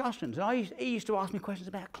great discussions. And he used to ask me questions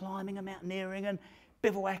about climbing and mountaineering and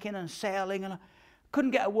bivouacking and sailing, and I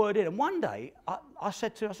couldn't get a word in. And one day, I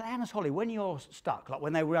said to him, Anatoly, when you're stuck, like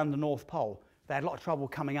when they were around the North Pole, they had a lot of trouble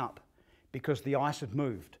coming up because the ice had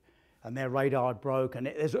moved and their radar had broke, and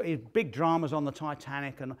there's big dramas on the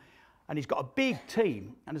Titanic, and he's got a big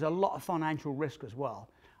team, and there's a lot of financial risk as well.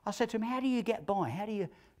 I said to him, how do you get by? How do you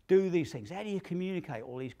do these things? How do you communicate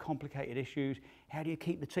all these complicated issues? How do you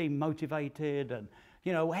keep the team motivated? And,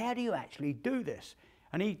 you know, how do you actually do this?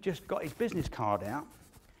 And he just got his business card out,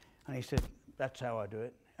 and he said, that's how I do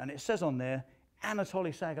it. And it says on there,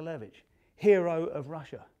 Anatoly Sagalevich, hero of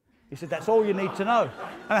Russia. He said, that's all you need to know.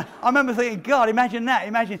 And I remember thinking, God, imagine that.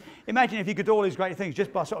 Imagine if you could do all these great things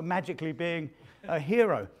just by sort of magically being a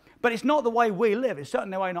hero. But it's not the way we live. It's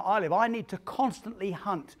certainly the way not I live. I need to constantly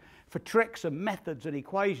hunt for tricks and methods and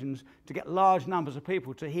equations to get large numbers of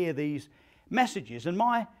people to hear these messages. And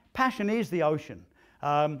my passion is the ocean.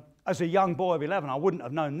 As a young boy of 11, I wouldn't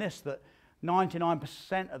have known this, that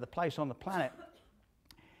 99% of the place on the planet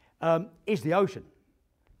is the ocean.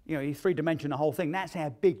 You know, you three-dimension the whole thing. That's how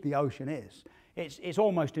big the ocean is. It's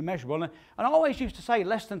almost immeasurable. And I always used to say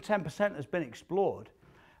less than 10% has been explored.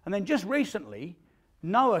 And then just recently,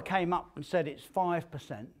 NOAA came up and said it's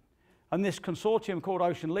 5%. And this consortium called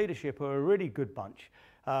Ocean Leadership, who are a really good bunch,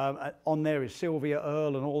 on there is Sylvia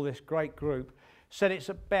Earle and all this great group, said it's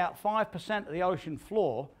about 5% of the ocean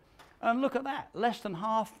floor. And look at that, less than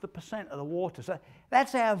half the percent of the water. So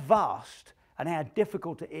that's how vast and how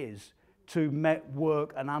difficult it is to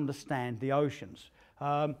work and understand the oceans.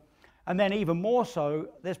 And then even more so,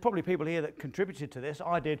 there's probably people here that contributed to this.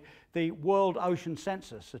 I did the World Ocean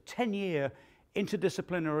Census, a 10-year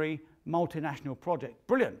interdisciplinary multinational project.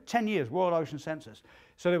 Brilliant, 10 years, World Ocean Census.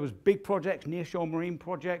 So there was big projects, nearshore marine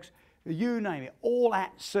projects, you name it, all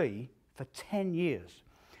at sea for 10 years.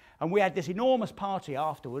 And we had this enormous party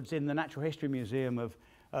afterwards in the Natural History Museum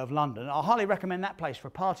of London. I highly recommend that place for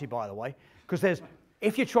a party, by the way, because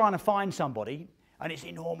if you're trying to find somebody and it's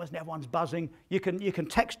enormous and everyone's buzzing, you can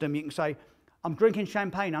text them, you can say, I'm drinking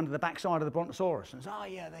champagne under the backside of the Brontosaurus. And say, oh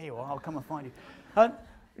yeah, there you are, I'll come and find you.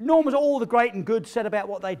 Enormous, all the great and good said about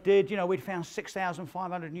what they did. You know, we'd found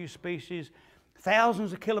 6,500 new species,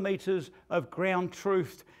 thousands of kilometres of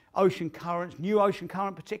ground-truthed ocean currents, new ocean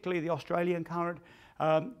current, particularly the Australian current,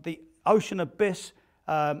 the ocean abyss,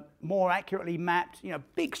 more accurately mapped, you know,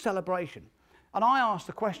 big celebration. And I asked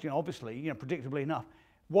the question, obviously, you know, predictably enough,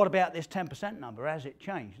 what about this 10% number? Has it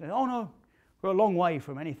changed? They said, oh no, we're a long way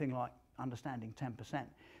from anything like understanding 10%.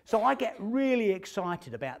 So I get really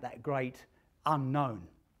excited about that great unknown.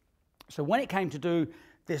 So when it came to do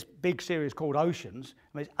this big series called Oceans,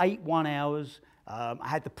 it was 8 1-hours. I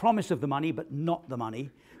had the promise of the money, but not the money.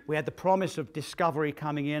 We had the promise of Discovery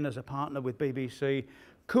coming in as a partner with BBC.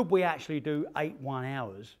 Could we actually do 8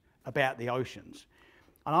 1-hours about the oceans?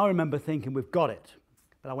 And I remember thinking, we've got it.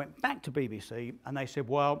 But I went back to BBC and they said,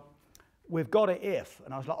 well, we've got it if.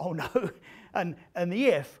 And I was like, oh no. And the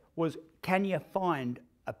if was, can you find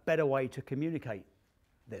a better way to communicate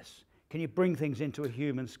this? Can you bring things into a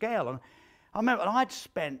human scale? And I remember I'd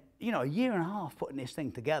spent, you know, a year and a half putting this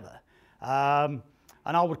thing together.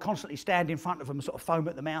 And I would constantly stand in front of them and sort of foam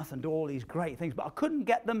at the mouth and do all these great things, but I couldn't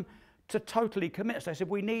get them to totally commit. So I said,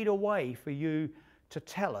 we need a way for you to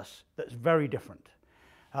tell us that's very different.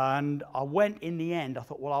 And I went in the end, I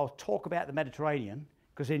thought, well, I'll talk about the Mediterranean,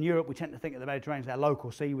 because in Europe we tend to think of the Mediterranean as our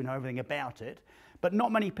local sea, we know everything about it. But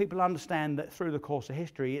not many people understand that through the course of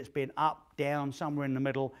history, it's been up, down, somewhere in the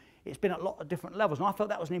middle. It's been at a lot of different levels. And I felt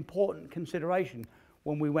that was an important consideration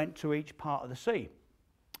when we went to each part of the sea.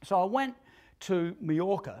 So I went to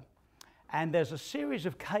Mallorca, and there's a series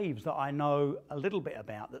of caves that I know a little bit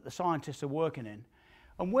about that the scientists are working in.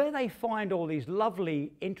 And where they find all these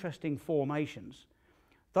lovely, interesting formations,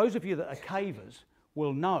 those of you that are cavers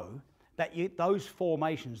will know that those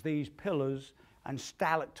formations, these pillars and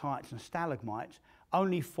stalactites and stalagmites,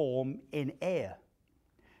 only form in air.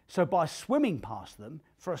 So by swimming past them,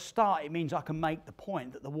 for a start, it means I can make the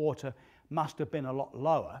point that the water must have been a lot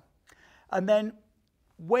lower. And then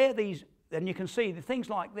where these, and you can see the things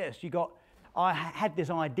like this, I had this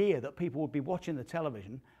idea that people would be watching the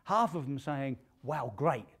television, half of them saying, wow,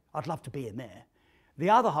 great, I'd love to be in there. The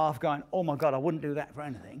other half going, oh my God, I wouldn't do that for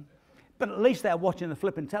anything. But at least they're watching the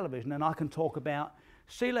flipping television and I can talk about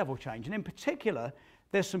sea level change. And in particular,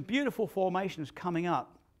 there's some beautiful formations coming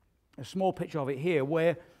up, a small picture of it here,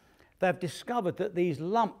 where they've discovered that these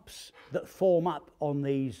lumps that form up on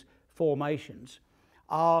these formations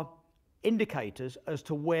are indicators as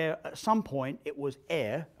to where at some point it was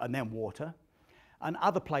air and then water, and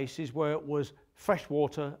other places where it was fresh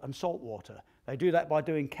water and salt water. They do that by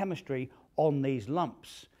doing chemistry on these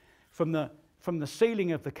lumps. From the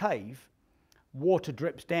ceiling of the cave, water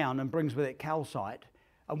drips down and brings with it calcite,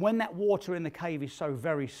 and when that water in the cave is so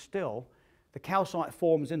very still, the calcite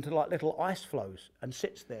forms into like little ice flows and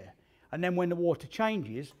sits there. And then when the water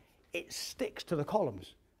changes, it sticks to the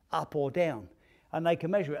columns, up or down, and they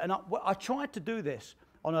can measure it. And I tried to do this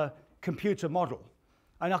on a computer model,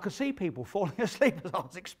 and I could see people falling asleep as I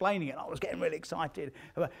was explaining it. I was getting really excited.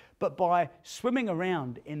 But by swimming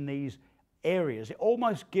around in these areas, it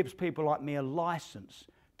almost gives people like me a license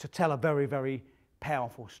to tell a very, very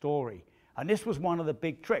powerful story. And this was one of the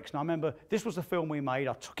big tricks. And I remember this was the film we made.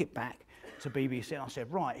 I took it back to BBC and I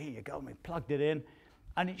said, right, here you go. And we plugged it in.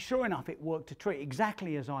 And sure enough, it worked a treat,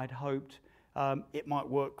 exactly as I'd hoped it might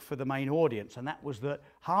work for the main audience. And that was that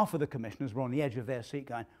half of the commissioners were on the edge of their seat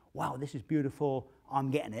going, wow, this is beautiful. I'm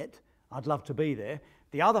getting it. I'd love to be there.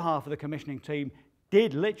 The other half of the commissioning team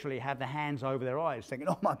did literally have their hands over their eyes thinking,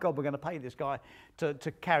 oh my God, we're going to pay this guy to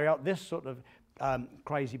carry out this sort of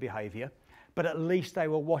crazy behaviour. But at least they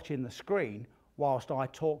were watching the screen whilst I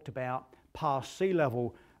talked about past sea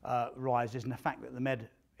level rises and the fact that the Med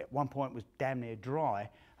at one point was damn near dry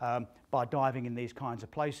by diving in these kinds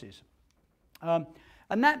of places.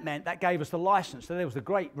 And that meant that gave us the license. So there was a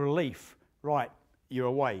great relief. Right, you're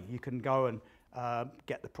away. You can go and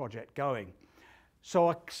get the project going. So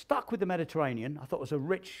I stuck with the Mediterranean. I thought it was a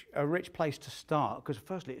rich place to start because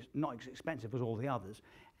firstly, it's not as expensive as all the others.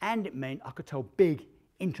 And it meant I could tell big,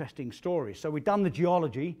 interesting stories. So we'd done the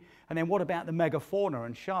geology, and then what about the megafauna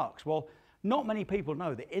and sharks? Well, not many people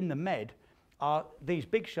know that in the Med are these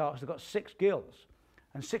big sharks that have got 6 gills.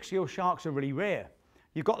 And 6-gill sharks are really rare.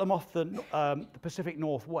 You've got them off the Pacific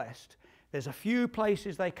Northwest. There's a few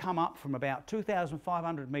places they come up from about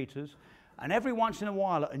 2,500 meters, and every once in a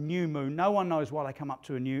while at a new moon, no one knows why they come up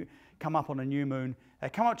on a new moon, they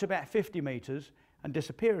come up to about 50 meters, and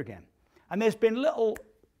disappear again. And there's been little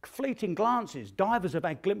fleeting glances. Divers have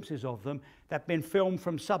had glimpses of them. They've been filmed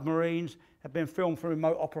from submarines, they've been filmed from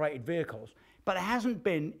remote operated vehicles. But it hasn't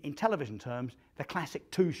been, in television terms, the classic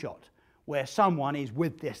two-shot, where someone is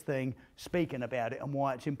with this thing speaking about it and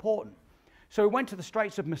why it's important. So we went to the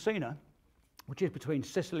Straits of Messina, which is between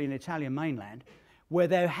Sicily and the Italian mainland, where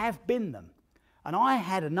there have been them. And I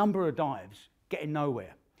had a number of dives getting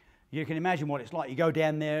nowhere. You can imagine what it's like. You go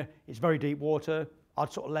down there, it's very deep water.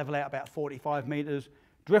 I'd sort of level out about 45 meters,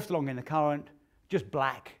 drift along in the current, just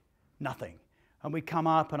black, nothing. And we'd come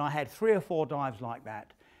up, and I had 3 or 4 dives like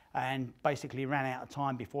that, and basically ran out of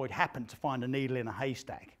time before it happened to find a needle in a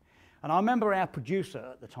haystack. And I remember our producer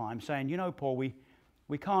at the time saying, you know, Paul, we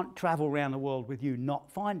can't travel around the world with you not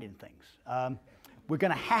finding things. We're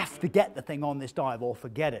going to have to get the thing on this dive or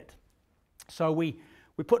forget it. So we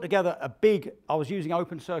put together a big, I was using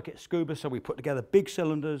open circuit scuba, so we put together big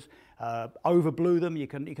cylinders, overblew them. You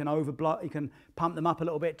can pump them up a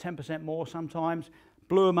little bit, 10% more sometimes,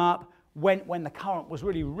 blew them up, went when the current was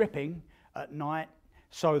really ripping at night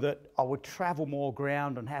so that I would travel more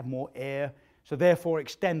ground and have more air, so therefore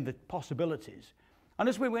extend the possibilities. And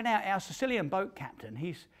as we went out, our Sicilian boat captain,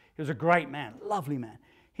 he was a great man, lovely man.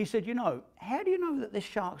 He said, you know, how do you know that this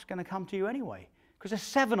shark's going to come to you anyway? Because there's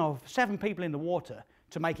 7 people in the water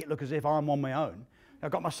to make it look as if I'm on my own.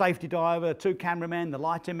 I've got my safety diver, 2 cameramen, the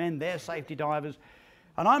lighting men, they're safety divers.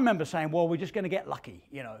 And I remember saying, well, we're just going to get lucky,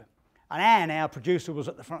 you know. And Anne, our producer, was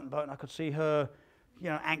at the front of the boat, and I could see her, you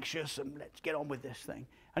know, anxious, and let's get on with this thing.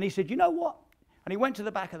 And he said, you know what? And he went to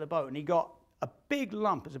the back of the boat, and he got a big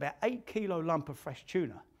lump, it's about 8-kilo lump of fresh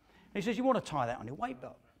tuna. And he says, you want to tie that on your weight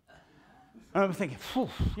belt? And I'm thinking,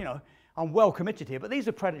 you know, I'm well committed here, but these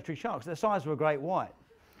are predatory sharks. They're the size of a great white.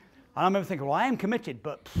 And I remember thinking, well, I am committed,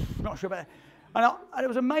 but not sure about that. And it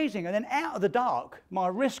was amazing. And then out of the dark, my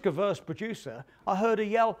risk-averse producer, I heard her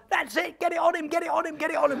yell, that's it, get it on him, get it on him,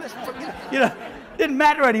 get it on him. You know, didn't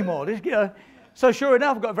matter anymore. Just, you know. So sure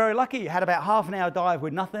enough, I got very lucky. Had about half an hour dive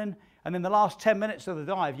with nothing. And then the last 10 minutes of the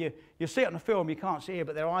dive, you see it on the film, you can't see it,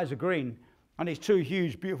 but their eyes are green. And these 2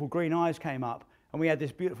 huge, beautiful green eyes came up. And we had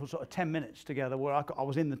this beautiful sort of 10 minutes together where I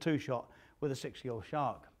was in the 2-shot with a 6-year-old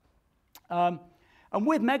shark. And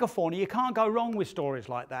with megafauna, you can't go wrong with stories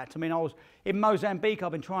like that. I mean, I was in Mozambique,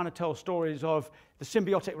 I've been trying to tell stories of the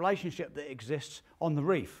symbiotic relationship that exists on the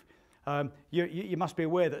reef. You must be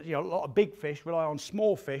aware that, you know, a lot of big fish rely on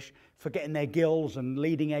small fish for getting their gills and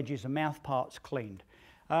leading edges and mouth parts cleaned.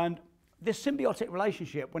 And this symbiotic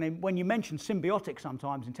relationship, when you mention symbiotic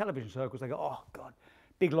sometimes in television circles, they go, oh, God,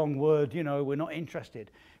 big long word, you know, we're not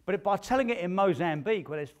interested. But by telling it in Mozambique,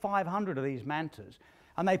 where there's 500 of these mantas,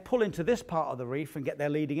 and they pull into this part of the reef and get their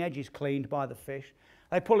leading edges cleaned by the fish,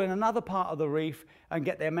 they pull in another part of the reef and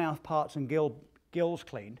get their mouth parts and gills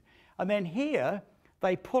cleaned. And then here,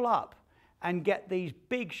 they pull up and get these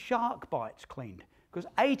big shark bites cleaned, because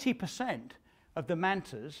 80% of the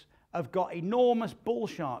mantas have got enormous bull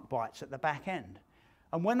shark bites at the back end.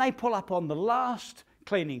 And when they pull up on the last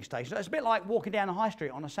cleaning station, it's a bit like walking down a high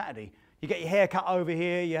street on a Saturday. You get your hair cut over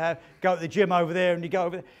here, you go to the gym over there, and you go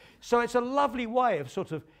over there. So it's a lovely way of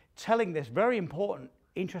sort of telling this very important,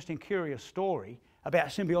 interesting, curious story about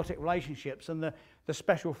symbiotic relationships and the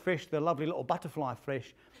special fish, the lovely little butterfly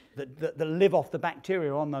fish that live off the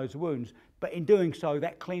bacteria on those wounds. But in doing so,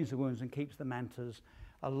 that cleans the wounds and keeps the mantas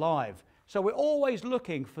alive. So we're always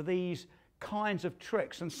looking for these kinds of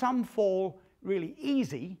tricks, and some fall really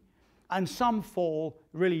easy, and some fall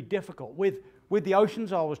really difficult. With the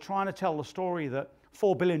oceans, I was trying to tell the story that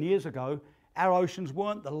 4 billion years ago, our oceans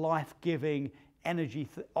weren't the life-giving, energy,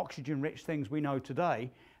 oxygen-rich things we know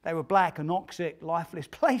today. They were black, anoxic, lifeless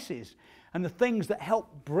places. And the things that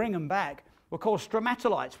helped bring them back were called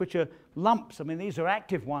stromatolites, which are lumps. I mean, these are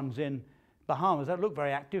active ones in Bahamas. They don't look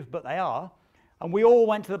very active, but they are. And we all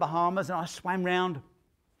went to the Bahamas, and I swam round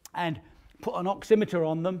and put an oximeter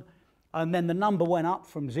on them. And then the number went up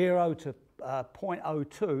from 0 to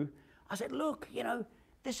 0.02. I said, look, you know,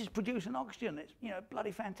 this is producing oxygen. It's, you know,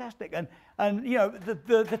 bloody fantastic. And you know,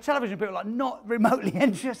 the television people are like not remotely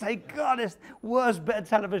interested. They, God, it's the worst bit of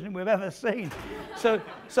television we've ever seen. So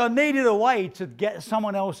I needed a way to get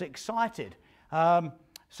someone else excited.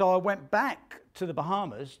 So I went back to the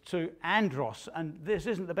Bahamas, to Andros. And this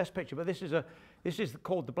isn't the best picture, but this is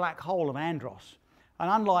called the black hole of Andros.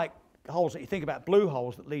 And unlike holes that you think about, blue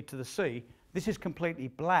holes that lead to the sea, this is completely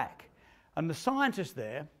black. And the scientist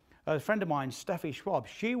there, a friend of mine, Steffi Schwab,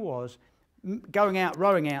 she was rowing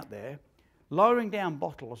out there, lowering down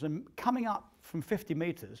bottles, and coming up from 50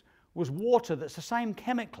 meters was water that's the same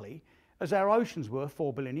chemically as our oceans were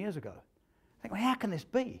 4 billion years ago. I think, well, how can this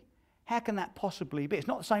be? How can that possibly be? It's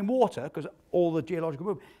not the same water, because all the geological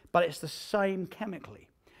movement, but it's the same chemically.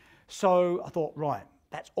 So I thought, right,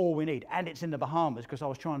 that's all we need. And it's in the Bahamas, because I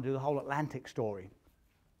was trying to do the whole Atlantic story.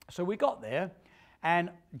 So we got there and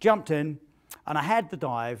jumped in, and I had the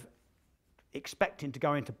dive expecting to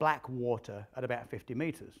go into black water at about 50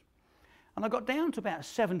 metres. And I got down to about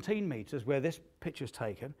 17 metres where this picture's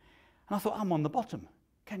taken, and I thought, I'm on the bottom.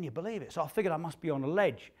 Can you believe it? So I figured I must be on a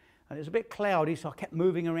ledge. And it was a bit cloudy, so I kept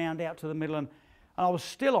moving around out to the middle, and I was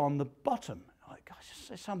still on the bottom. Like, gosh,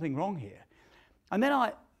 there's something wrong here. And then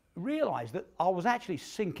I realised that I was actually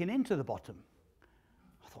sinking into the bottom.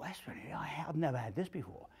 I thought, that's really, I've never had this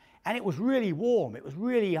before. And it was really warm. It was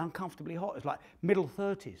really uncomfortably hot. It was like middle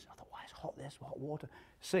 30s. I thought, why is hot this, hot water?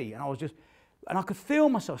 See, and I could feel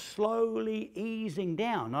myself slowly easing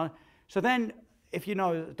down. So then, if you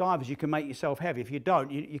know divers, you can make yourself heavy. If you don't,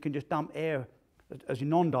 you can just dump air as your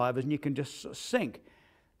non-divers, and you can just sort of sink.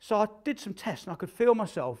 So I did some tests, and I could feel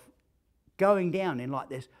myself going down in like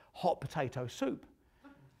this hot potato soup.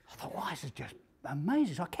 I thought, wow, this is just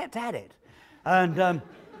amazing. So I kept at it. And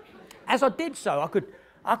as I did so,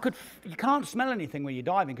 you can't smell anything when you're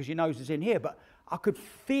diving because your nose is in here, but I could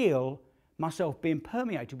feel myself being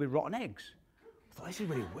permeated with rotten eggs. I thought, this is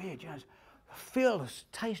really weird. You know, I feel,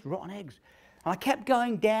 taste rotten eggs. And I kept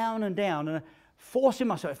going down and down, and forcing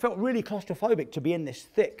myself. It felt really claustrophobic to be in this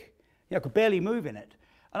thick. You know, I could barely move in it.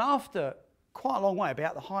 And after quite a long way,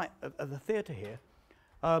 about the height of the theatre here,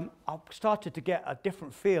 I started to get a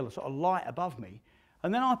different feel, a sort of light above me.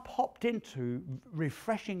 And then I popped into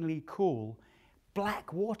refreshingly cool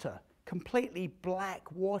black water, completely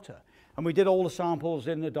black water. And we did all the samples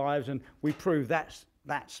in the dives, and we proved that's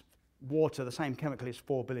water, the same chemical, is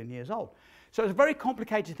 4 billion years old. So it's a very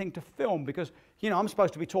complicated thing to film because, you know, I'm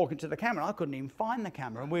supposed to be talking to the camera. I couldn't even find the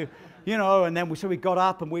camera. And so we got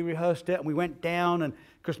up and we rehearsed it, and we went down, and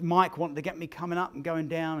because Mike wanted to get me coming up and going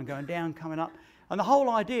down and going down, coming up. And the whole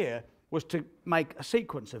idea was to make a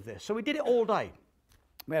sequence of this. So we did it all day.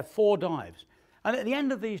 We had 4 dives. And at the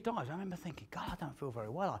end of these dives, I remember thinking, God, I don't feel very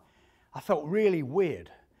well. I felt really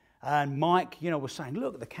weird. And Mike, you know, was saying,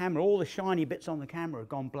 look at the camera, all the shiny bits on the camera have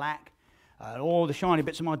gone black. All the shiny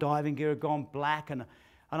bits of my diving gear had gone black, and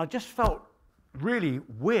I just felt really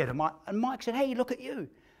weird. And Mike said, hey, look at you.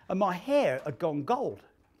 And my hair had gone gold,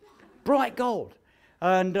 bright gold.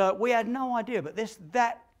 And we had no idea, but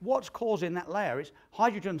what's causing that layer is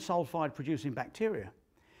hydrogen sulfide producing bacteria.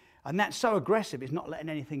 And that's so aggressive, it's not letting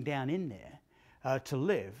anything down in there to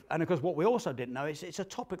live. And of course, what we also didn't know is it's a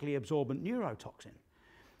topically absorbent neurotoxin,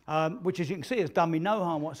 which, as you can see, has done me no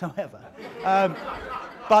harm whatsoever.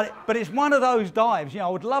 But it's one of those dives, you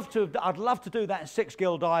know, I'd love to do that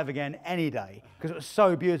 6-gill dive again any day because it was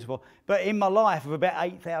so beautiful. But in my life of about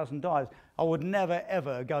 8,000 dives, I would never,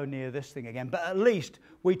 ever go near this thing again. But at least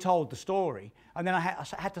we told the story. And then I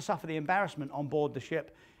had to suffer the embarrassment on board the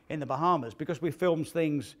ship in the Bahamas because we filmed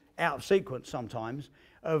things out of sequence sometimes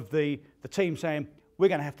of the team saying, we're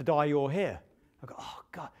going to have to dye your hair. I go, oh,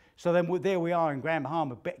 God. So then there we are in Grand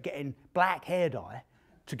Bahama getting black hair dye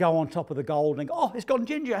to go on top of the gold and go, oh, it's gone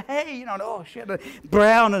ginger, hey, you know, and, oh, shit,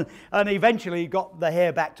 brown, and eventually got the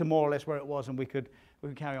hair back to more or less where it was, and we could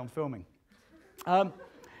carry on filming. And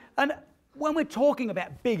when we're talking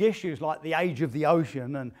about big issues like the age of the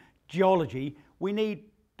ocean and geology, we need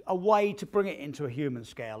a way to bring it into a human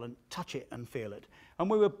scale and touch it and feel it. And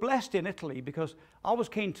we were blessed in Italy because I was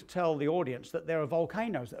keen to tell the audience that there are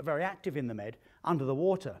volcanoes that are very active in the Med under the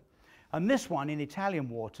water. And this one in Italian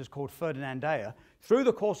waters, called Ferdinandea, through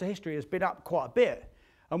the course of history has been up quite a bit.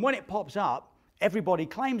 And when it pops up, everybody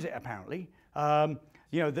claims it apparently.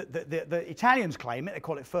 You know, the Italians claim it, they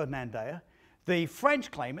call it Ferdinandea. The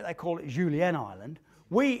French claim it, they call it Julienne Island.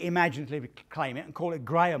 We imaginatively claim it and call it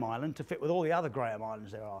Graham Island to fit with all the other Graham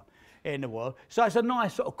Islands there are in the world. So it's a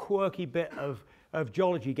nice sort of quirky bit of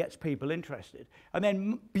geology, gets people interested. And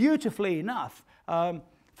then beautifully enough,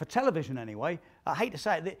 for television anyway, I hate to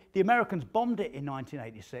say it, the Americans bombed it in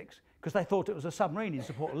 1986 because they thought it was a submarine in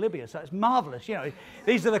support of Libya. So it's marvellous, you know.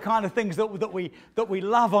 These are the kind of things that we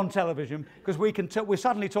love on television because we're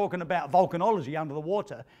suddenly talking about volcanology under the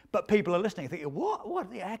water, but people are listening thinking,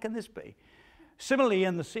 what the heck can this be? Similarly,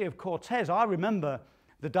 in the Sea of Cortez, I remember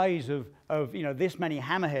the days of you know, this many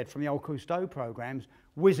hammerhead from the old Cousteau programs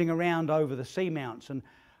whizzing around over the seamounts, and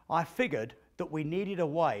I figured that we needed a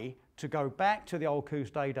way to go back to the old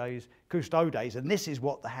Cousteau days, and this is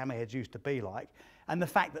what the hammerheads used to be like, and the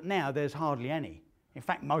fact that now there's hardly any. In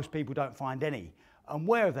fact, most people don't find any. And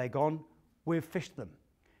where have they gone? We've fished them.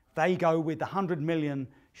 They go with the 100 million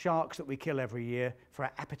sharks that we kill every year for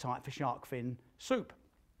our appetite for shark fin soup.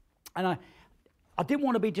 And I didn't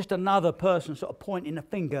want to be just another person sort of pointing a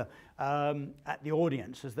finger at the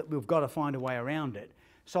audience, as that we've got to find a way around it.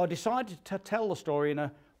 So I decided to tell the story in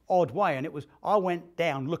an odd way, and it was, I went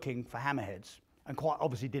down looking for hammerheads and quite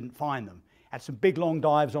obviously didn't find them. Had some big long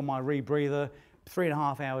dives on my rebreather,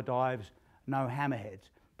 3.5-hour dives, no hammerheads.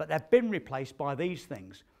 But they've been replaced by these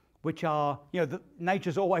things, which are,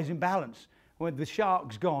 nature's always in balance. When the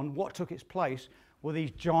shark's gone, what took its place were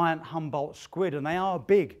these giant Humboldt squid, and they are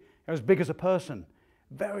big. They're as big as a person.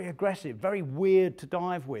 Very aggressive, very weird to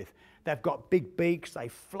dive with. They've got big beaks, they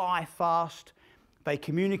fly fast, they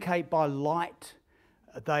communicate by light.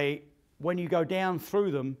 When you go down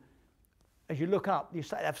through them, as you look up,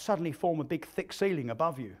 they've suddenly formed a big thick ceiling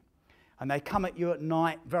above you. And they come at you at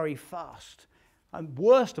night very fast. And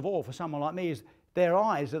worst of all for someone like me is their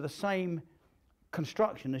eyes are the same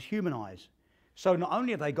construction as human eyes. So not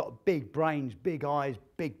only have they got big brains, big eyes,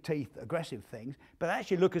 big teeth, aggressive things, but they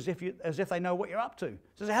actually look as if they know what you're up to.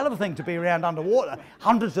 So it's a hell of a thing to be around underwater,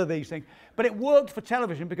 hundreds of these things. But it worked for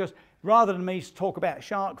television because rather than me talk about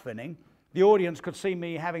shark finning, the audience could see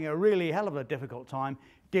me having a really hell of a difficult time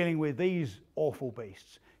dealing with these awful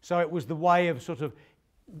beasts. So it was the way of sort of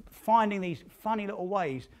finding these funny little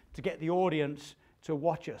ways to get the audience to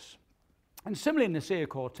watch us. And similarly in the Sea of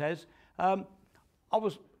Cortez, I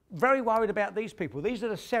was very worried about these people. These are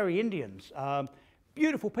the Seri Indians,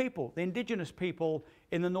 beautiful people, the indigenous people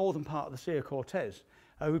in the northern part of the Sea of Cortez,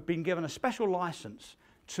 who've been given a special license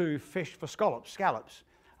to fish for scallops.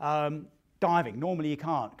 Diving, normally you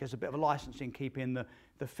can't, because there's a bit of a licensing keeping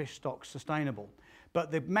the fish stocks sustainable. But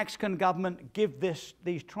the Mexican government give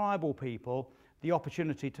these tribal people the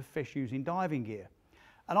opportunity to fish using diving gear.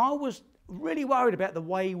 And I was really worried about the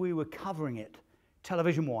way we were covering it,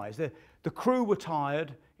 television-wise. The crew were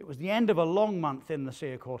tired. It was the end of a long month in the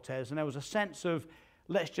Sea of Cortez, and there was a sense of,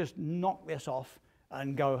 let's just knock this off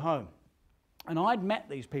and go home. And I'd met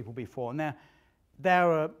these people before. Now,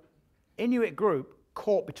 they're an Inuit group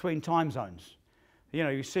caught between time zones.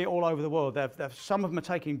 You see it all over the world. Some of them are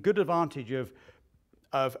taking good advantage of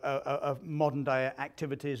modern day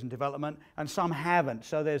activities and development, and some haven't.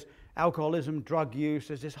 So there's alcoholism, drug use,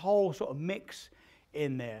 there's this whole sort of mix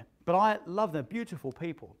in there. But I love them, beautiful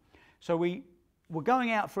people. So we were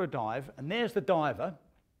going out for a dive, and there's the diver,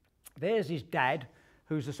 there's his dad,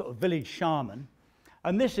 who's a sort of village shaman,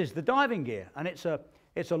 and this is the diving gear, and it's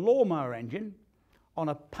a lawnmower engine on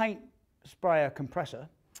a paint sprayer compressor,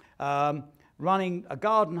 running a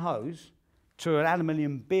garden hose to an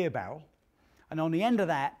aluminium beer barrel, and on the end of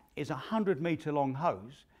that is a 100-metre long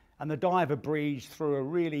hose, and the diver breathes through a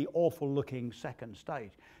really awful-looking second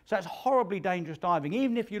stage. So it's horribly dangerous diving.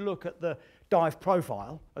 Even if you look at the dive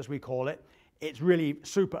profile, as we call it, it's really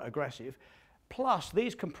super aggressive. Plus,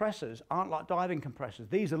 these compressors aren't like diving compressors.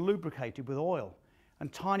 These are lubricated with oil,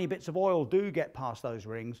 and tiny bits of oil do get past those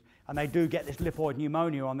rings, and they do get this lipoid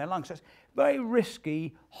pneumonia on their lungs. So it's very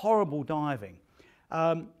risky, horrible diving.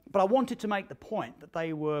 But I wanted to make the point that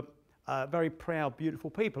they were very proud,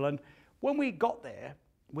 beautiful people. And when we got there,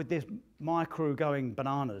 with my crew going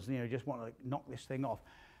bananas, just want to knock this thing off,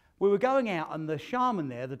 we were going out, and the shaman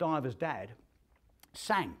there, the diver's dad,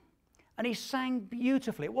 sang. And he sang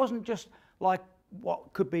beautifully. It wasn't just like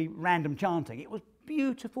what could be random chanting. It was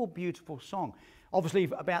beautiful, beautiful song. Obviously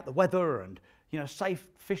about the weather and, safe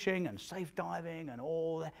fishing and safe diving and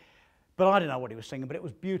all that. But I didn't know what he was singing, but it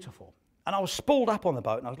was beautiful. And I was spooled up on the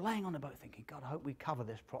boat, and I was laying on the boat thinking, God, I hope we cover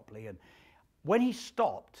this properly. And when he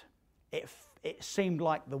stopped, it seemed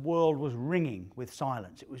like the world was ringing with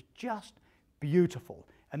silence. It was just beautiful.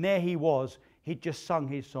 And there he was. He'd just sung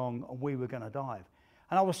his song, and we were going to dive.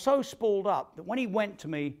 And I was so spooled up that when he went to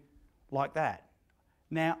me like that,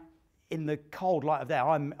 now, in the cold light of that,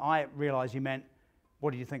 I realised he meant,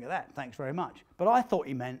 what did you think of that? Thanks very much. But I thought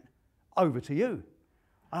he meant, over to you.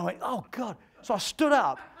 And I went, oh, God. So I stood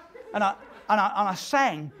up, and I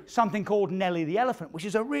sang something called Nellie the Elephant, which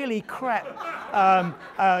is a really crap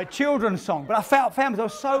children's song. But I found I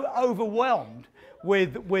was so overwhelmed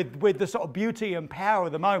with the sort of beauty and power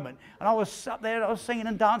of the moment. And I was up there, and I was singing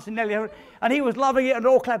and dancing Nellie, and he was loving it and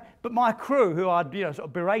all clapping. But my crew, who I'd sort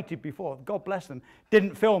of berated before, God bless them,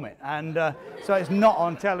 didn't film it, and so it's not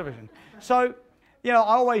on television. So, I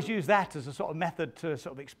always use that as a sort of method to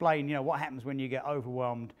sort of explain, what happens when you get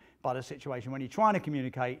overwhelmed by the situation, when you're trying to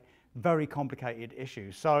communicate very complicated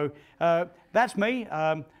issues. So that's me.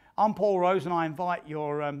 I'm Paul Rose, and I invite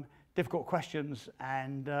your difficult questions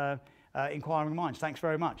and inquiring minds. Thanks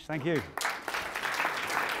very much. Thank you.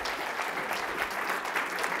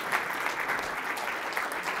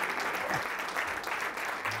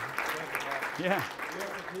 Yeah. We have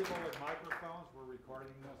some people with microphones. We're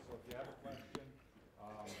recording this, so if you have a question,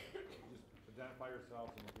 just identify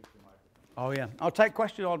yourselves and we'll get your microphone. Oh, yeah. I'll take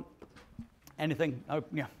questions on anything. Oh,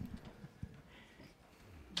 yeah.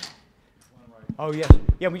 Oh, yes.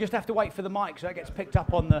 Yeah, we just have to wait for the mic so it gets picked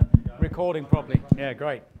up on the recording properly. Yeah,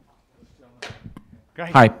 great.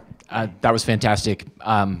 Great. Hi, that was fantastic.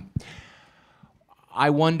 I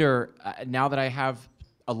wonder, now that I have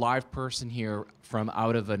a live person here from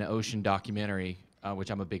out of an ocean documentary, which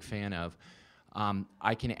I'm a big fan of,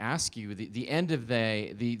 I can ask you, the end of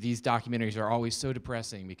these documentaries are always so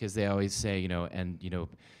depressing because they always say, you know,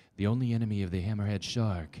 the only enemy of the hammerhead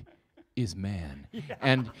shark is man. Yeah.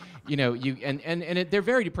 And you know, they're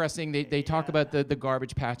very depressing. They talk about the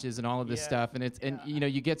garbage patches and all of this stuff, and you know,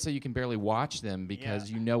 you get so you can barely watch them because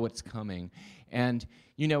you know what's coming, and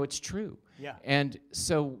you know it's true. Yeah. And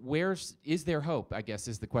so is there hope, I guess,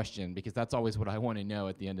 is the question, because that's always what I want to know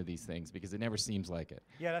at the end of these things, because it never seems like it.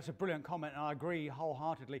 Yeah, that's a brilliant comment, and I agree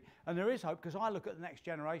wholeheartedly. And there is hope, because I look at the next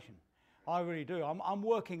generation. I really do. I'm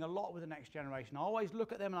working a lot with the next generation. I always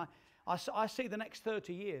look at them, and I see the next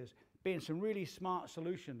 30 years being some really smart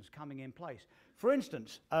solutions coming in place. For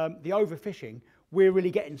instance, the overfishing, we're really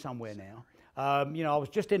getting somewhere now. You know, I was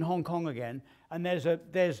just in Hong Kong again, and there's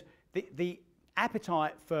the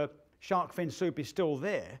appetite for shark fin soup is still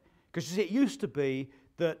there, because it used to be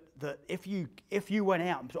that if you went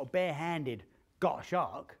out and sort of barehanded got a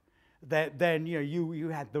shark, then you know you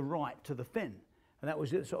had the right to the fin, and that was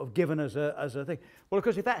sort of given as a thing. Well, of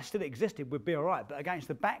course, if that still existed, we'd be all right. But against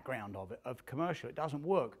the background of commercial, it doesn't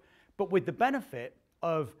work. But with the benefit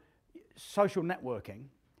of social networking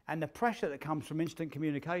and the pressure that comes from instant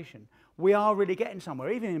communication, we are really getting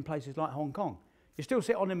somewhere, even in places like Hong Kong. You still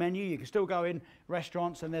sit on the menu, you can still go in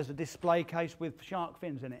restaurants and there's a display case with shark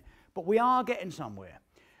fins in it. But we are getting somewhere.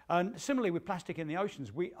 And similarly with plastic in the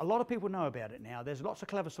oceans, a lot of people know about it now. There's lots of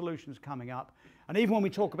clever solutions coming up. And even when we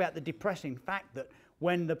talk about the depressing fact that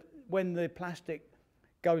when the plastic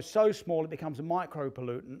goes so small it becomes a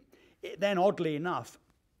micropollutant, it then, oddly enough,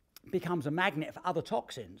 becomes a magnet for other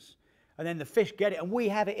toxins, and then the fish get it, and we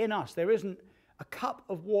have it in us. There isn't a cup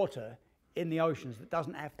of water in the oceans that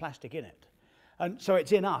doesn't have plastic in it. And so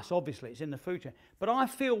it's in us, obviously, it's in the food chain. But I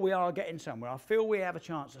feel we are getting somewhere. I feel we have a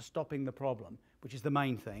chance of stopping the problem, which is the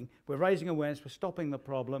main thing. We're raising awareness, we're stopping the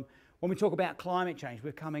problem. When we talk about climate change,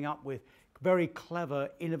 we're coming up with very clever,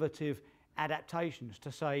 innovative adaptations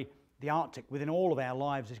to say the Arctic within all of our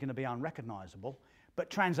lives is going to be unrecognisable,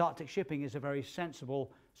 but transarctic shipping is a very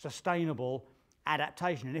sensible, sustainable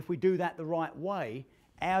adaptation. And if we do that the right way,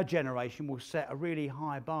 our generation will set a really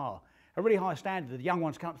high bar, a really high standard. The young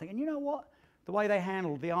ones come up thinking, you know what? The way they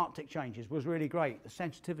handled the Arctic changes was really great. The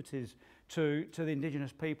sensitivities to the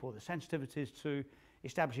indigenous people, the sensitivities to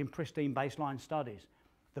establishing pristine baseline studies,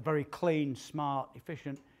 the very clean, smart,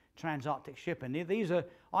 efficient transarctic shipping.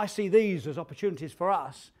 I see these as opportunities for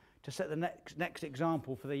us to set the next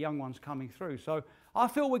example for the young ones coming through. So I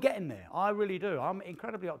feel we're getting there. I really do. I'm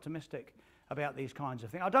incredibly optimistic about these kinds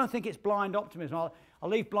of things. I don't think it's blind optimism. I'll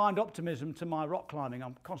leave blind optimism to my rock climbing.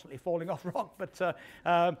 I'm constantly falling off rock.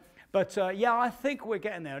 But yeah, I think we're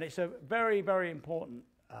getting there. And it's a very, very important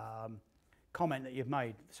comment that you've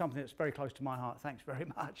made, something that's very close to my heart. Thanks very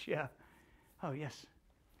much. Yeah. Oh, yes.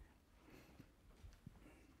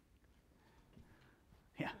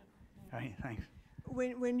 Yeah. Right, thanks.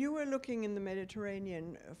 When you were looking in the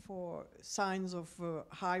Mediterranean for signs of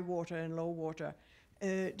high water and low water,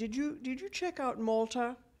 did you check out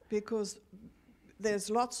Malta? Because there's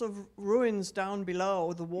lots of ruins down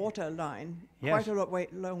below the water line, yes. Quite a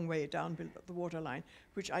long way down below the water line,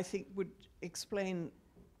 which I think would explain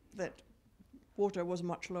that water was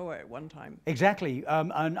much lower at one time. Exactly,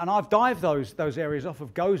 and I've dived those areas off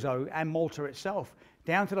of Gozo and Malta itself,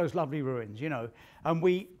 down to those lovely ruins, you know, and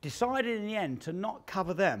we decided in the end to not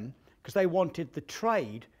cover them because they wanted the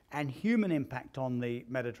trade and human impact on the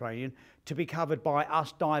Mediterranean to be covered by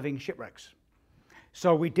us diving shipwrecks.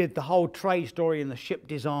 So we did the whole trade story and the ship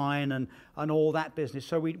design and all that business.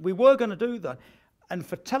 So we were going to do that. And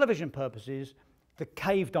for television purposes, the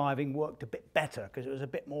cave diving worked a bit better because it was a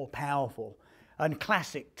bit more powerful. And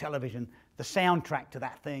classic television, the soundtrack to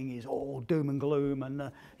that thing is all doom and gloom,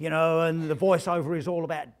 and you know, and the voiceover is all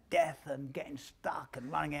about death and getting stuck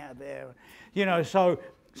and running out of there, you know. So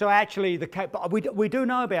actually, but we do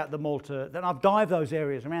know about the Malta. Then I've dived those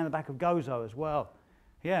areas around the back of Gozo as well.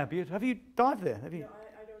 Yeah, beautiful. Have you dived there? Have you? No,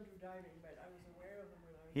 I don't do diving, but I was aware of them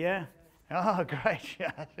when I was. Yeah. Oh, great.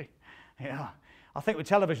 Yeah. Yeah. I think with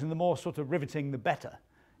television, the more sort of riveting, the better.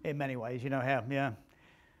 In many ways, you know how. Yeah.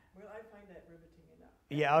 Well, I find that riveting enough.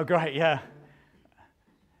 Yeah, oh great, yeah.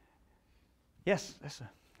 Yes, sir.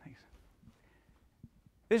 Thanks.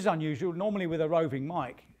 This is unusual. Normally with a roving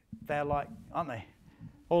mic, they're like, aren't they?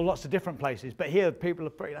 or lots of different places. But here, people are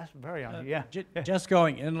pretty, that's very unusual, yeah. Just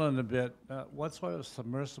going inland a bit, what sort of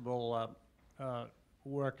submersible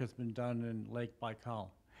work has been done in Lake Baikal?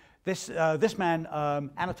 This man,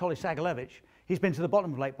 Anatoly Sagalevich, he's been to the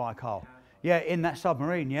bottom of Lake Baikal. Yeah, in that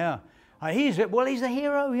submarine, yeah. He's a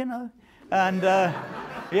hero, you know. And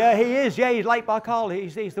yeah, he is. Yeah, he's Lake Baikal.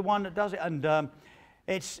 He's the one that does it. And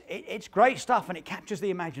it's great stuff, and it captures the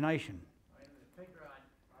imagination. The figure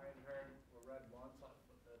I heard or read once that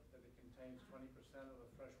it contains 20% of the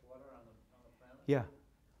fresh water on the planet. Yeah.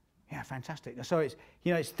 Yeah, fantastic. So it's,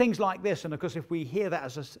 you know, it's things like this, and of course if we hear that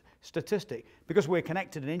as a statistic, because we're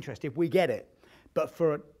connected and interested, we get it. But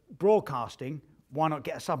for broadcasting, why not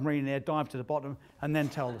get a submarine in there, dive to the bottom, and then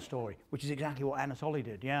tell the story, which is exactly what Anatoly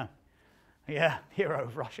did, yeah. Yeah, hero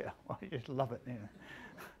of Russia. I just love it,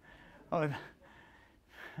 yeah.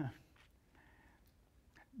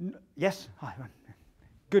 Yes,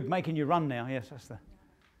 good, making you run now, yes, that's the...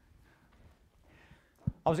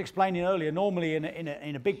 I was explaining earlier, normally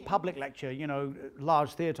in a big public lecture, you know,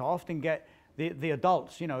 large theatre, I often get the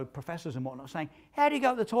adults, you know, professors and whatnot, saying, how do you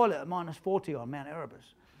go to the toilet at -40 on Mount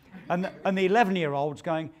Erebus? And the 11-year-olds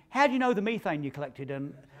going, how do you know the methane you collected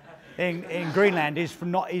in Greenland is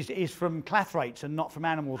from clathrate and not from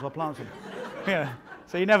animals or plants? Yeah.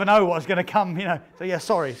 So you never know what's going to come, you know. So yeah,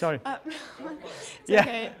 sorry. It's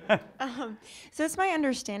yeah. Okay. So it's my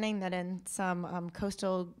understanding that in some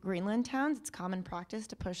coastal Greenland towns, it's common practice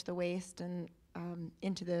to push the waste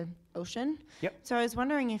into the ocean. Yep. So I was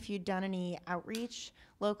wondering if you'd done any outreach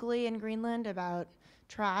locally in Greenland about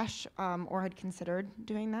trash, or had considered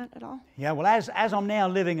doing that at all? Yeah, well, as I'm now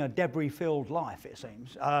living a debris-filled life, it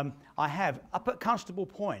seems, I have, up at Constable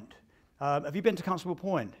Point. Have you been to Constable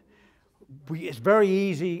Point? It's very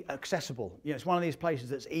easy, accessible. You know, it's one of these places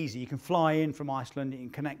that's easy. You can fly in from Iceland, you can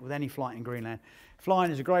connect with any flight in Greenland.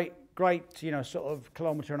 Flying is a great, you know, sort of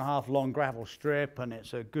 1.5 km long gravel strip, and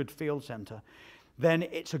it's a good field centre. Then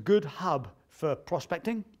it's a good hub for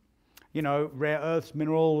prospecting, you know, rare earths,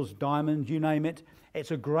 minerals, diamonds, you name it.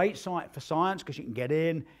 It's a great site for science because you can get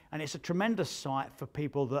in, and it's a tremendous site for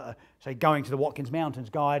people that are, say, going to the Watkins Mountains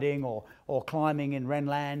guiding or climbing in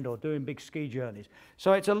Renland or doing big ski journeys.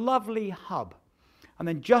 So it's a lovely hub. And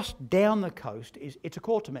then just down the coast is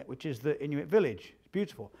Itakortamit, which is the Inuit village. It's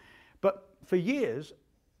beautiful. But for years,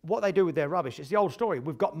 what they do with their rubbish, it's the old story.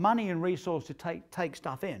 We've got money and resources to take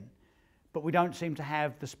stuff in, but we don't seem to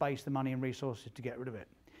have the space, the money and resources to get rid of it.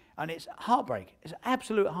 And it's heartbreak. It's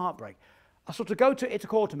absolute heartbreak. I sort of go to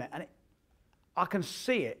Itakortamit, and I can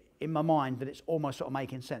see it in my mind that it's almost sort of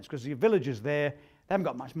making sense, because the villagers there, they haven't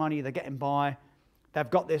got much money, they're getting by. They've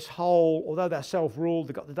got this whole, although they're self-ruled,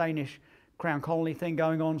 they've got the Danish Crown Colony thing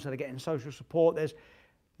going on, so they're getting social support.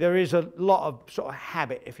 There is a lot of sort of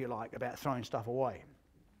habit, if you like, about throwing stuff away.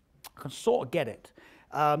 I can sort of get it.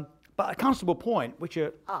 But at Constable Point, which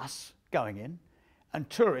are us going in, and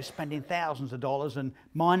tourists spending thousands of dollars, and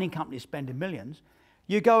mining companies spending millions,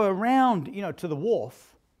 you go around, you know, to the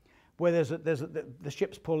wharf where the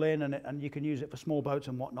ships pull in, and you can use it for small boats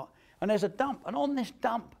and whatnot. And there's a dump, and on this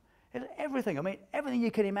dump is everything. I mean, everything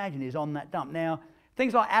you can imagine is on that dump. Now,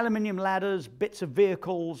 things like aluminium ladders, bits of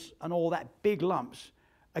vehicles, and all that, big lumps.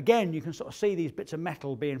 Again, you can sort of see these bits of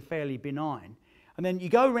metal being fairly benign. And then you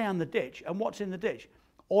go around the ditch, and what's in the ditch?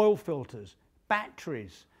 Oil filters,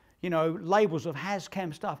 batteries, you know, labels of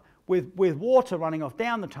Hazchem stuff with water running off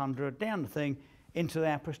down the tundra, down the thing, into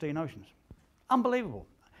our pristine oceans. Unbelievable.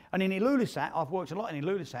 And in Ilulissat, I've worked a lot in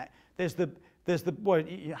Ilulissat, there's the well,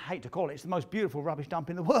 you hate to call it, it's the most beautiful rubbish dump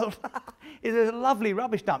in the world. It's a lovely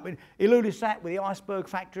rubbish dump. In Ilulissat with the iceberg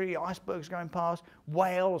factory, icebergs going past,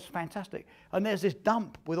 whales, fantastic. And there's this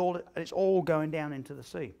dump with it's all going down into the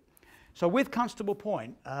sea. So with Constable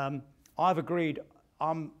Point, I've agreed,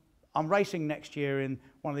 I'm racing next year in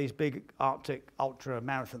one of these big Arctic ultra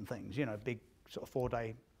marathon things, you know, big sort of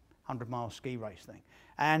 4-day, 100-mile ski race thing.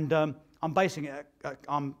 And I'm basing it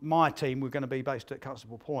on my team, we're going to be based at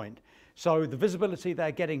Constable Point. So the visibility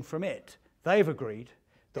they're getting from it, they've agreed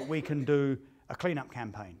that we can do a cleanup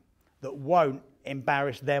campaign that won't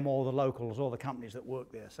embarrass them or the locals or the companies that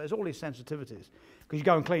work there. So there's all these sensitivities, because you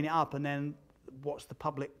go and clean it up, and then what's the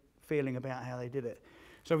public feeling about how they did it?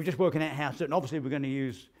 So we're just working out how to do it. And obviously we're going to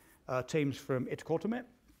use teams from Itakortamit,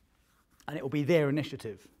 and it will be their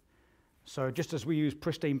initiative. So just as we use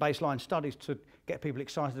pristine baseline studies to get people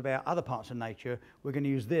excited about other parts of nature, we're going to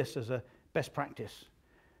use this as a best practice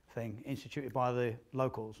thing instituted by the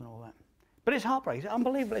locals and all that. But it's heartbreaking. It's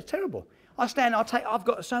unbelievable. It's terrible. I've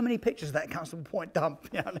got so many pictures of that Constable Point dump.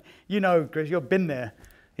 You know, Chris, you've been there.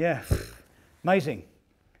 Yeah, amazing.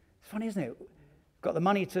 It's funny, isn't it? Got the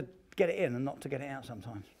money to get it in and not to get it out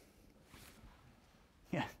sometimes.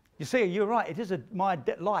 Yeah, you see, you're right. It is my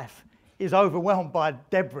life is overwhelmed by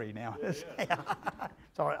debris now.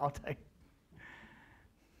 Sorry, I'll take.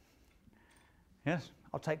 Yes,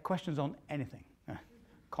 I'll take questions on anything.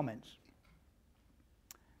 Comments.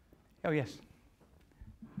 Oh yes.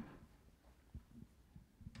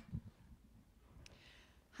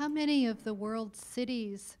 How many of the world's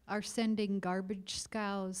cities are sending garbage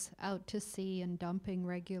scows out to sea and dumping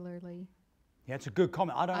regularly? Yeah, it's a good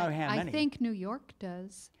comment. I don't know how many. I think New York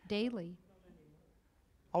does daily.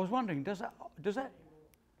 I was wondering, does that?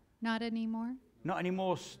 Not anymore? Not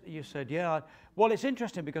anymore, you said, yeah. Well, it's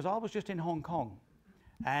interesting because I was just in Hong Kong.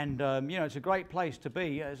 And, you know, it's a great place to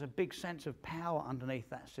be. There's a big sense of power underneath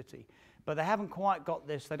that city. But they haven't quite got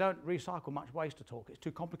this. They don't recycle much waste at all. It's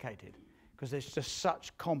too complicated because there's just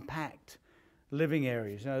such compact living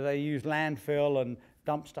areas. You know, they use landfill and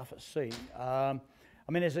dump stuff at sea. I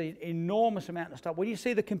mean, there's an enormous amount of stuff. When you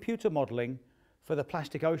see the computer modeling for the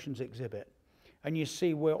Plastic Oceans exhibit, and you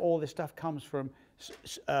see where all this stuff comes from,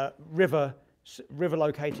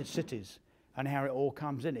 river-located cities, and how it all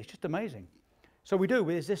comes in, it's just amazing. So we do.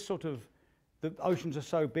 There's this sort of, the oceans are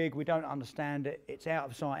so big, we don't understand it. It's out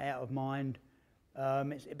of sight, out of mind.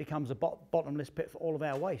 It becomes a bottomless pit for all of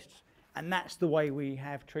our wastes. And that's the way we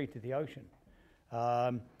have treated the ocean.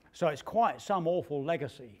 So it's quite some awful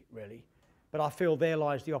legacy, really. But I feel there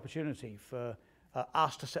lies the opportunity for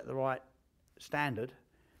us to set the right standard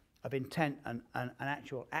of intent and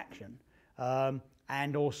actual action,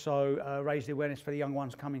 and also raise the awareness for the young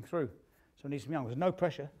ones coming through. So we need some young ones. There's no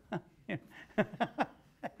pressure.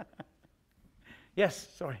 Yes,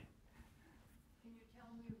 sorry. Can you tell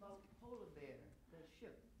me about Polar Bear, the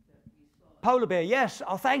ship that we saw? Polar Bear, yes.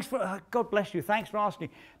 Oh, thanks for, God bless you, thanks for asking.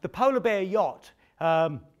 The Polar Bear yacht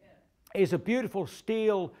is a beautiful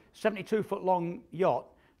steel 72-foot long yacht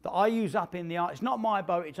that I use up in the Arctic. It's not my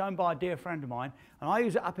boat, it's owned by a dear friend of mine, and I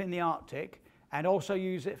use it up in the Arctic and also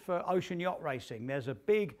use it for ocean yacht racing. There's a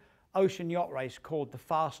big ocean yacht race called the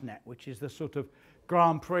Fastnet, which is the sort of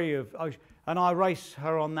Grand Prix of ocean, and I race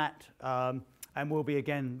her on that, and will be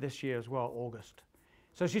again this year as well, August.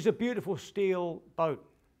 So she's a beautiful steel boat.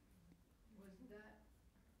 Was that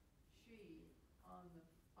she on the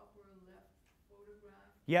upper left photograph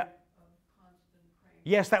Yeah. of Constant Crane?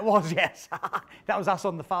 Yes, that was, yes. That was us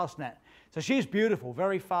on the Fastnet. So she's beautiful,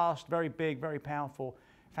 very fast, very big, very powerful,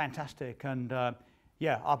 fantastic. And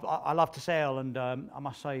yeah, I love to sail, and I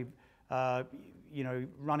must say, you know,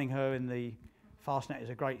 running her in the Fastnet is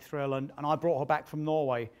a great thrill. And I brought her back from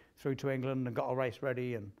Norway through to England and got a race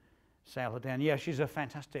ready and sailed her down. Yeah, she's a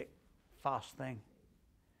fantastic, fast thing.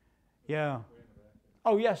 Yeah.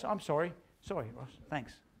 Oh, yes, I'm sorry. Sorry, Ross.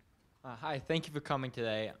 Thanks. Hi, thank you for coming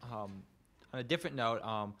today. On a different note,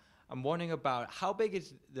 I'm wondering about how big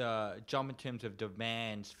is the jump in terms of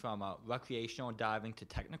demands from recreational diving to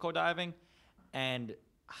technical diving, and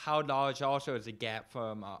how large also is the gap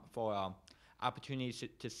from, for opportunities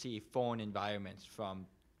to see foreign environments from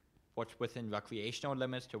what's within recreational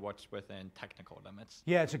limits to what's within technical limits?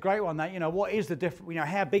 Yeah, it's a great one. That, you know, what is the difference? You know,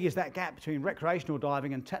 how big is that gap between recreational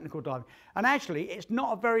diving and technical diving? And actually, it's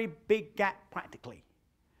not a very big gap practically.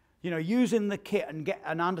 You know, using the kit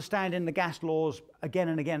and understanding the gas laws again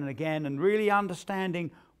and again and again, and really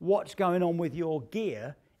understanding what's going on with your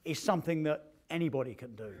gear is something that anybody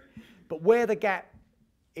can do. But where the gap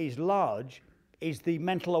is large is the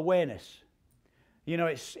mental awareness. You know,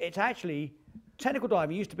 it's actually, technical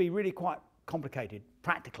diving used to be really quite complicated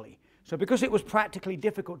practically. So because it was practically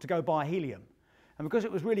difficult to go buy helium, and because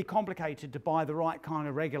it was really complicated to buy the right kind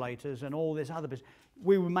of regulators and all this other business,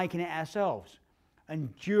 we were making it ourselves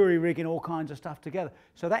and jury rigging all kinds of stuff together.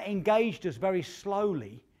 So that engaged us very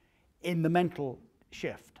slowly in the mental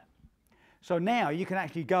shift. So now you can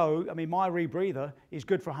actually go, I mean, my rebreather is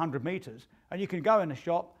good for 100 meters, and you can go in the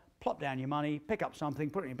shop, plop down your money, pick up something,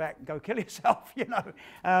 put it in your back, and go kill yourself, you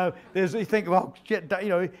know. You think, well, shit, you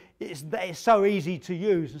know, it's so easy to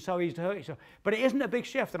use and so easy to hurt yourself. But it isn't a big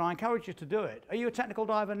shift, and I encourage you to do it. Are you a technical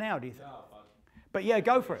diver now, do you think? No, but yeah,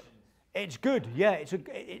 go for it. It's good, yeah.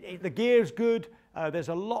 The gear's good. There's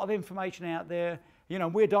a lot of information out there. You know,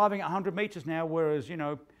 we're diving at 100 meters now, whereas, you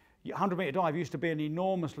know, 100-meter dive used to be an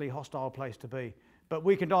enormously hostile place to be. But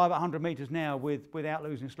we can dive at 100 meters now without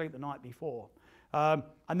losing sleep the night before. And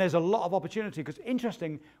there's a lot of opportunity, because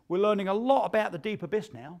interesting, we're learning a lot about the deep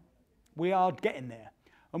abyss now. We are getting there.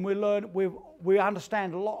 And we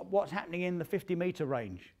understand a lot of what's happening in the 50-meter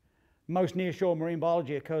range. Most nearshore marine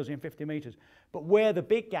biology occurs in 50 meters. But where the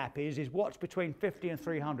big gap is what's between 50 and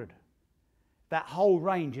 300. That whole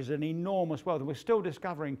range is an enormous world, and we're still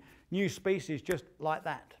discovering new species just like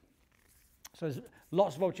that. So there's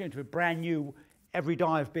lots of opportunity for brand new, every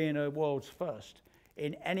dive being a world's first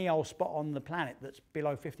in any old spot on the planet that's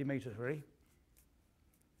below 50 meters, really.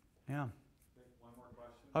 Yeah. One more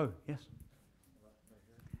question. Oh, yes.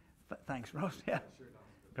 Thanks, Ross. Yeah.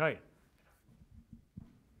 Great.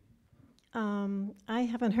 I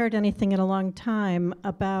haven't heard anything in a long time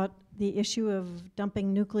about the issue of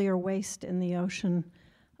dumping nuclear waste in the ocean.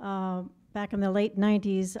 Back in the late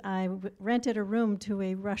 90s, I rented a room to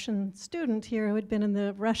a Russian student here who had been in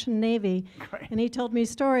the Russian Navy. Great. And he told me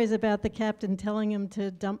stories about the captain telling him to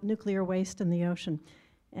dump nuclear waste in the ocean.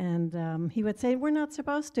 And he would say, we're not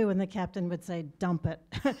supposed to, and the captain would say, dump it.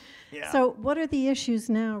 Yeah. So what are the issues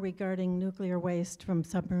now regarding nuclear waste from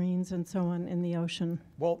submarines and so on in the ocean?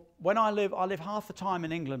 Well, when I live half the time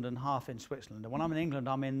in England and half in Switzerland. And when I'm in England,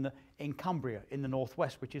 I'm in Cumbria, in the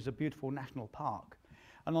northwest, which is a beautiful national park.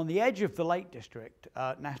 And on the edge of the Lake District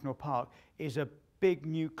National Park is a big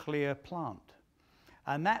nuclear plant.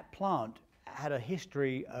 And that plant had a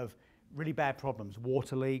history of really bad problems,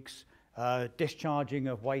 water leaks, discharging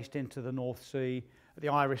of waste into the North Sea, the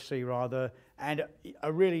Irish Sea rather, and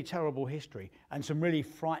a really terrible history, and some really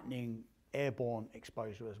frightening airborne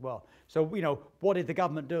exposure as well. So, you know, what did the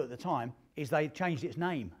government do at the time is they changed its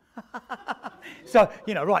name. So,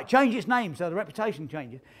 you know, right, change its name so the reputation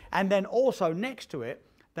changes. And then also next to it,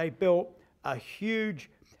 they built a huge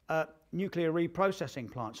nuclear reprocessing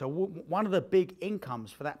plant. So one of the big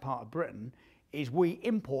incomes for that part of Britain is we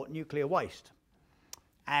import nuclear waste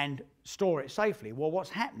and store it safely. Well, what's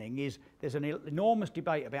happening is there's an enormous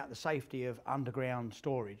debate about the safety of underground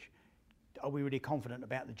storage. Are we really confident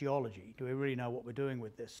about the geology? Do we really know what we're doing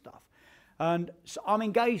with this stuff? And so I'm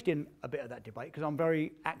engaged in a bit of that debate because I'm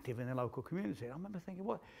very active in the local community. I remember thinking,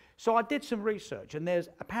 what? So I did some research, and there's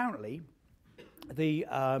apparently the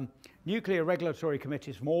nuclear regulatory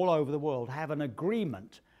committees from all over the world have an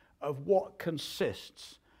agreement of what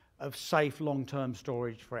consists of safe long-term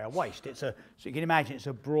storage for our waste. So you can imagine it's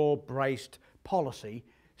a broad-braced policy.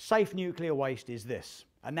 Safe nuclear waste is this,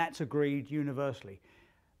 and that's agreed universally.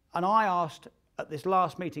 And I asked at this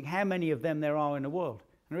last meeting how many of them there are in the world,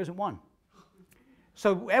 and there isn't one.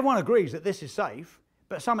 So everyone agrees that this is safe,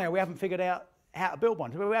 but somehow we haven't figured out how to build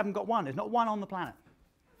one. We haven't got one. There's not one on the planet.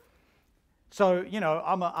 So, you know,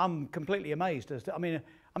 I'm completely amazed. I mean,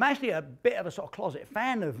 I'm actually a bit of a sort of closet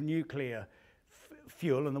fan of nuclear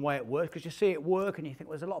fuel and the way it works, because you see it work and you think,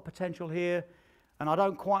 well, there's a lot of potential here. And I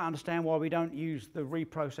don't quite understand why we don't use the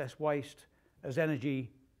reprocessed waste as energy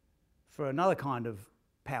for another kind of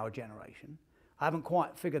power generation. I haven't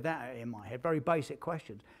quite figured that out in my head. Very basic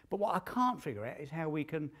questions. But what I can't figure out is how we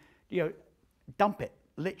can, you know, dump it,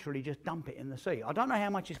 literally just dump it in the sea. I don't know how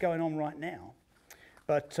much is going on right now.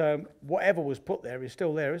 But whatever was put there is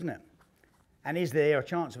still there, isn't it? And is there a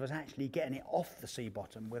chance of us actually getting it off the sea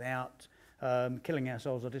bottom without killing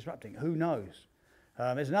ourselves or disrupting? Who knows?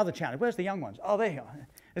 There's another challenge. Where's the young ones? Oh, there you are.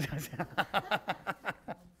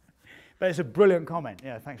 But it's a brilliant comment.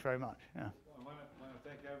 Yeah, thanks very much. Yeah. Well, I want to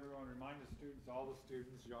thank everyone. Remind the students, all the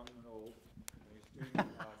students, young and old.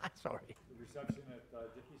 Sorry. The reception at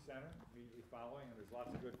Dickey Center immediately following, and there's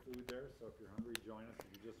lots of good food there. So if you're hungry, join us.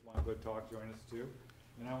 If you just want a good talk, join us too.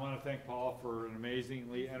 And I want to thank Paul for an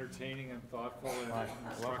amazingly entertaining and thoughtful and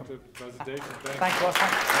instructive presentation. Thanks, Ross.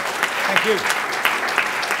 Thank you.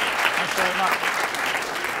 Thanks very much.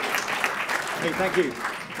 Hey, thank you.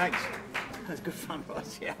 Thanks. That's good fun,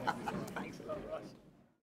 Ross. Yeah. Thanks a lot, Ross.